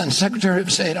Baker, who was then Secretary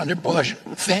of State under Bush,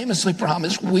 famously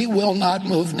promised, we will not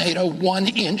move NATO 1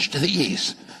 inch to the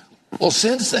east. Well,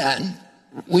 since then,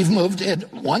 we've moved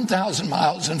it 1,000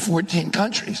 miles in 14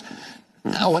 countries.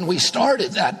 Now, when we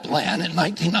started that plan in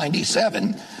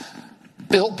 1997,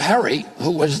 Bill Perry,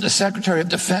 who was the Secretary of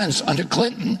Defense under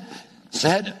Clinton,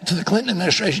 said to the Clinton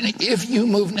administration, if you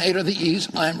move NATO to the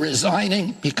east, I'm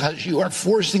resigning because you are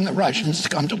forcing the Russians to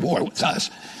come to war with us.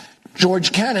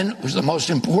 George Kennan was the most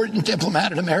important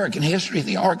diplomat in American history,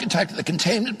 the architect of the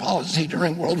containment policy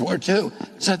during World War II,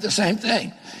 said the same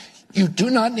thing. You do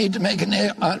not need to make an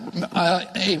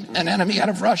enemy out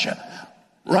of Russia.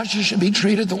 Russia should be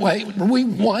treated the way we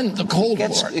won the Cold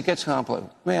War. It gets complicated.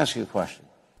 Let me ask you a question.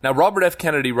 Now, Robert F.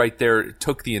 Kennedy right there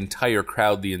took the entire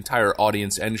crowd, the entire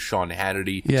audience, and Sean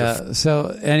Hannity. Yeah,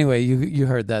 so anyway, you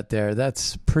heard that there.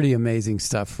 That's pretty amazing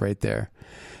stuff right there.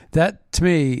 That, to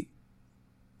me,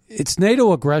 it's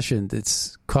NATO aggression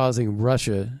that's causing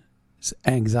Russia's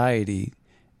anxiety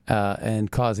and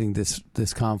causing this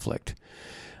conflict.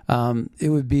 It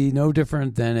would be no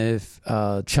different than if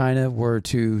China were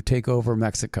to take over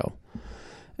Mexico,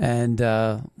 and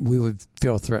we would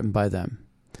feel threatened by them.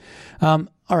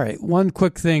 All right, one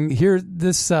quick thing here.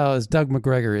 This is Doug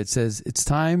McGregor. It says, it's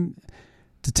time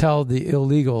to tell the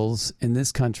illegals in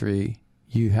this country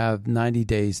you have 90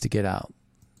 days to get out.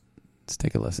 Let's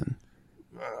take a listen.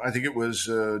 I think it was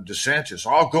DeSantis.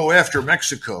 I'll go after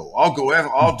Mexico.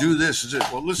 I'll do this.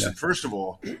 Well, listen, first of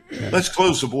all, let's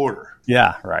close the border.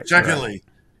 Yeah, right. Secondly,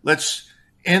 let's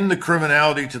end the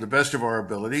criminality to the best of our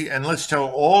ability, and let's tell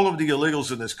all of the illegals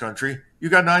in this country, you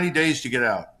got 90 days to get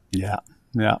out. Yeah.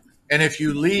 And if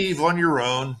you leave on your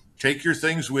own, take your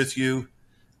things with you,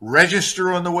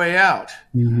 register on the way out.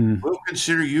 Mm-hmm. We'll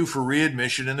consider you for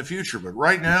readmission in the future. But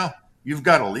right now, you've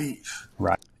got to leave.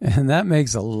 Right. And that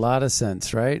makes a lot of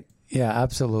sense, right? Yeah,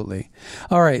 absolutely.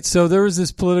 All right. So there was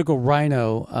this political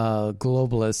rhino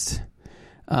globalist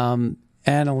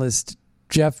analyst,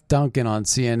 Jeff Duncan on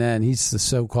CNN. He's the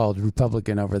so-called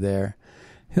Republican over there.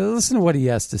 Listen to what he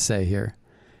has to say here.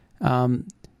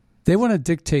 They want to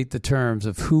dictate the terms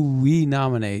of who we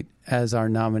nominate as our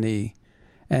nominee.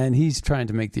 And he's trying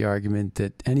to make the argument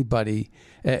that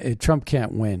Trump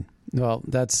can't win. Well,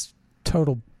 that's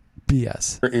total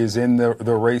BS. Is in the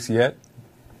race yet?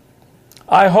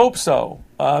 I hope so.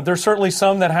 There's certainly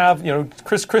some that have,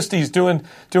 Chris Christie's doing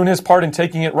his part in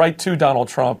taking it right to Donald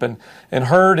Trump, and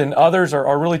Hurd and others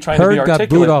are really trying to be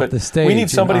articulate. But we need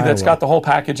somebody that's got the whole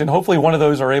package, and hopefully one of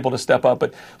those are able to step up.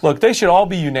 But look, they should all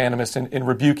be unanimous in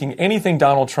rebuking anything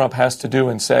Donald Trump has to do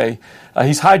and say.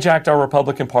 He's hijacked our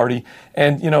Republican Party,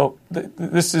 and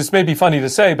this is maybe funny to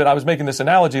say, but I was making this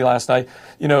analogy last night.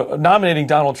 Nominating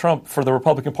Donald Trump for the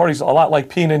Republican Party is a lot like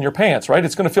peeing in your pants, right?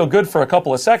 It's going to feel good for a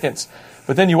couple of seconds,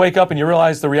 but then you wake up and you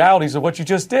realize the realities of what you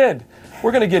just did.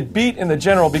 We're going to get beat in the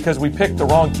general because we picked the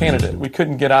wrong candidate. We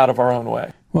couldn't get out of our own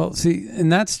way. Well, see, and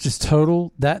that's just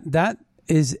total. That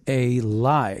is a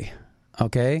lie.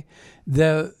 Okay,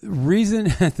 the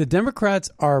reason the Democrats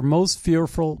are most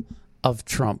fearful of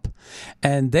Trump,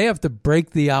 and they have to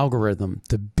break the algorithm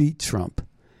to beat Trump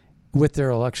with their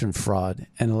election fraud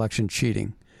and election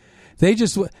cheating. They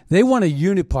want a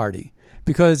uniparty,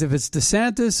 because if it's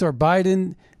DeSantis or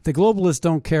Biden, The globalists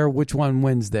don't care which one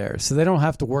wins there, so they don't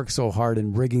have to work so hard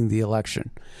in rigging the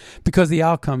election because the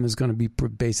outcome is going to be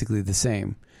basically the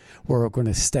same. We're going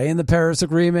to stay in the Paris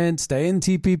Agreement, stay in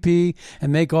TPP,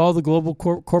 and make all the global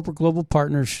corporate global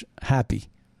partners happy.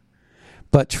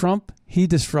 But Trump, he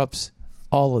disrupts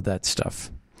all of that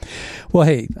stuff. Well,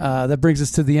 hey, that brings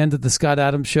us to the end of the Scott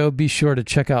Adams Show. Be sure to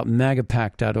check out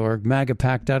magapack.org,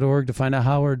 magapack.org, to find out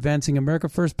how we're advancing America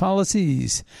First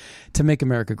policies to make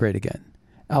America great again.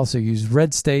 Also use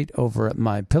Red State over at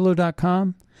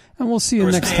mypillow.com. And we'll see you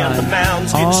next time on the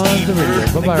radio.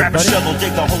 Bye-bye, everybody. Grab a shovel,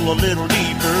 dig a hole a little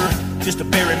deeper, just to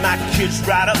bury my kids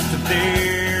right up to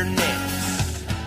there.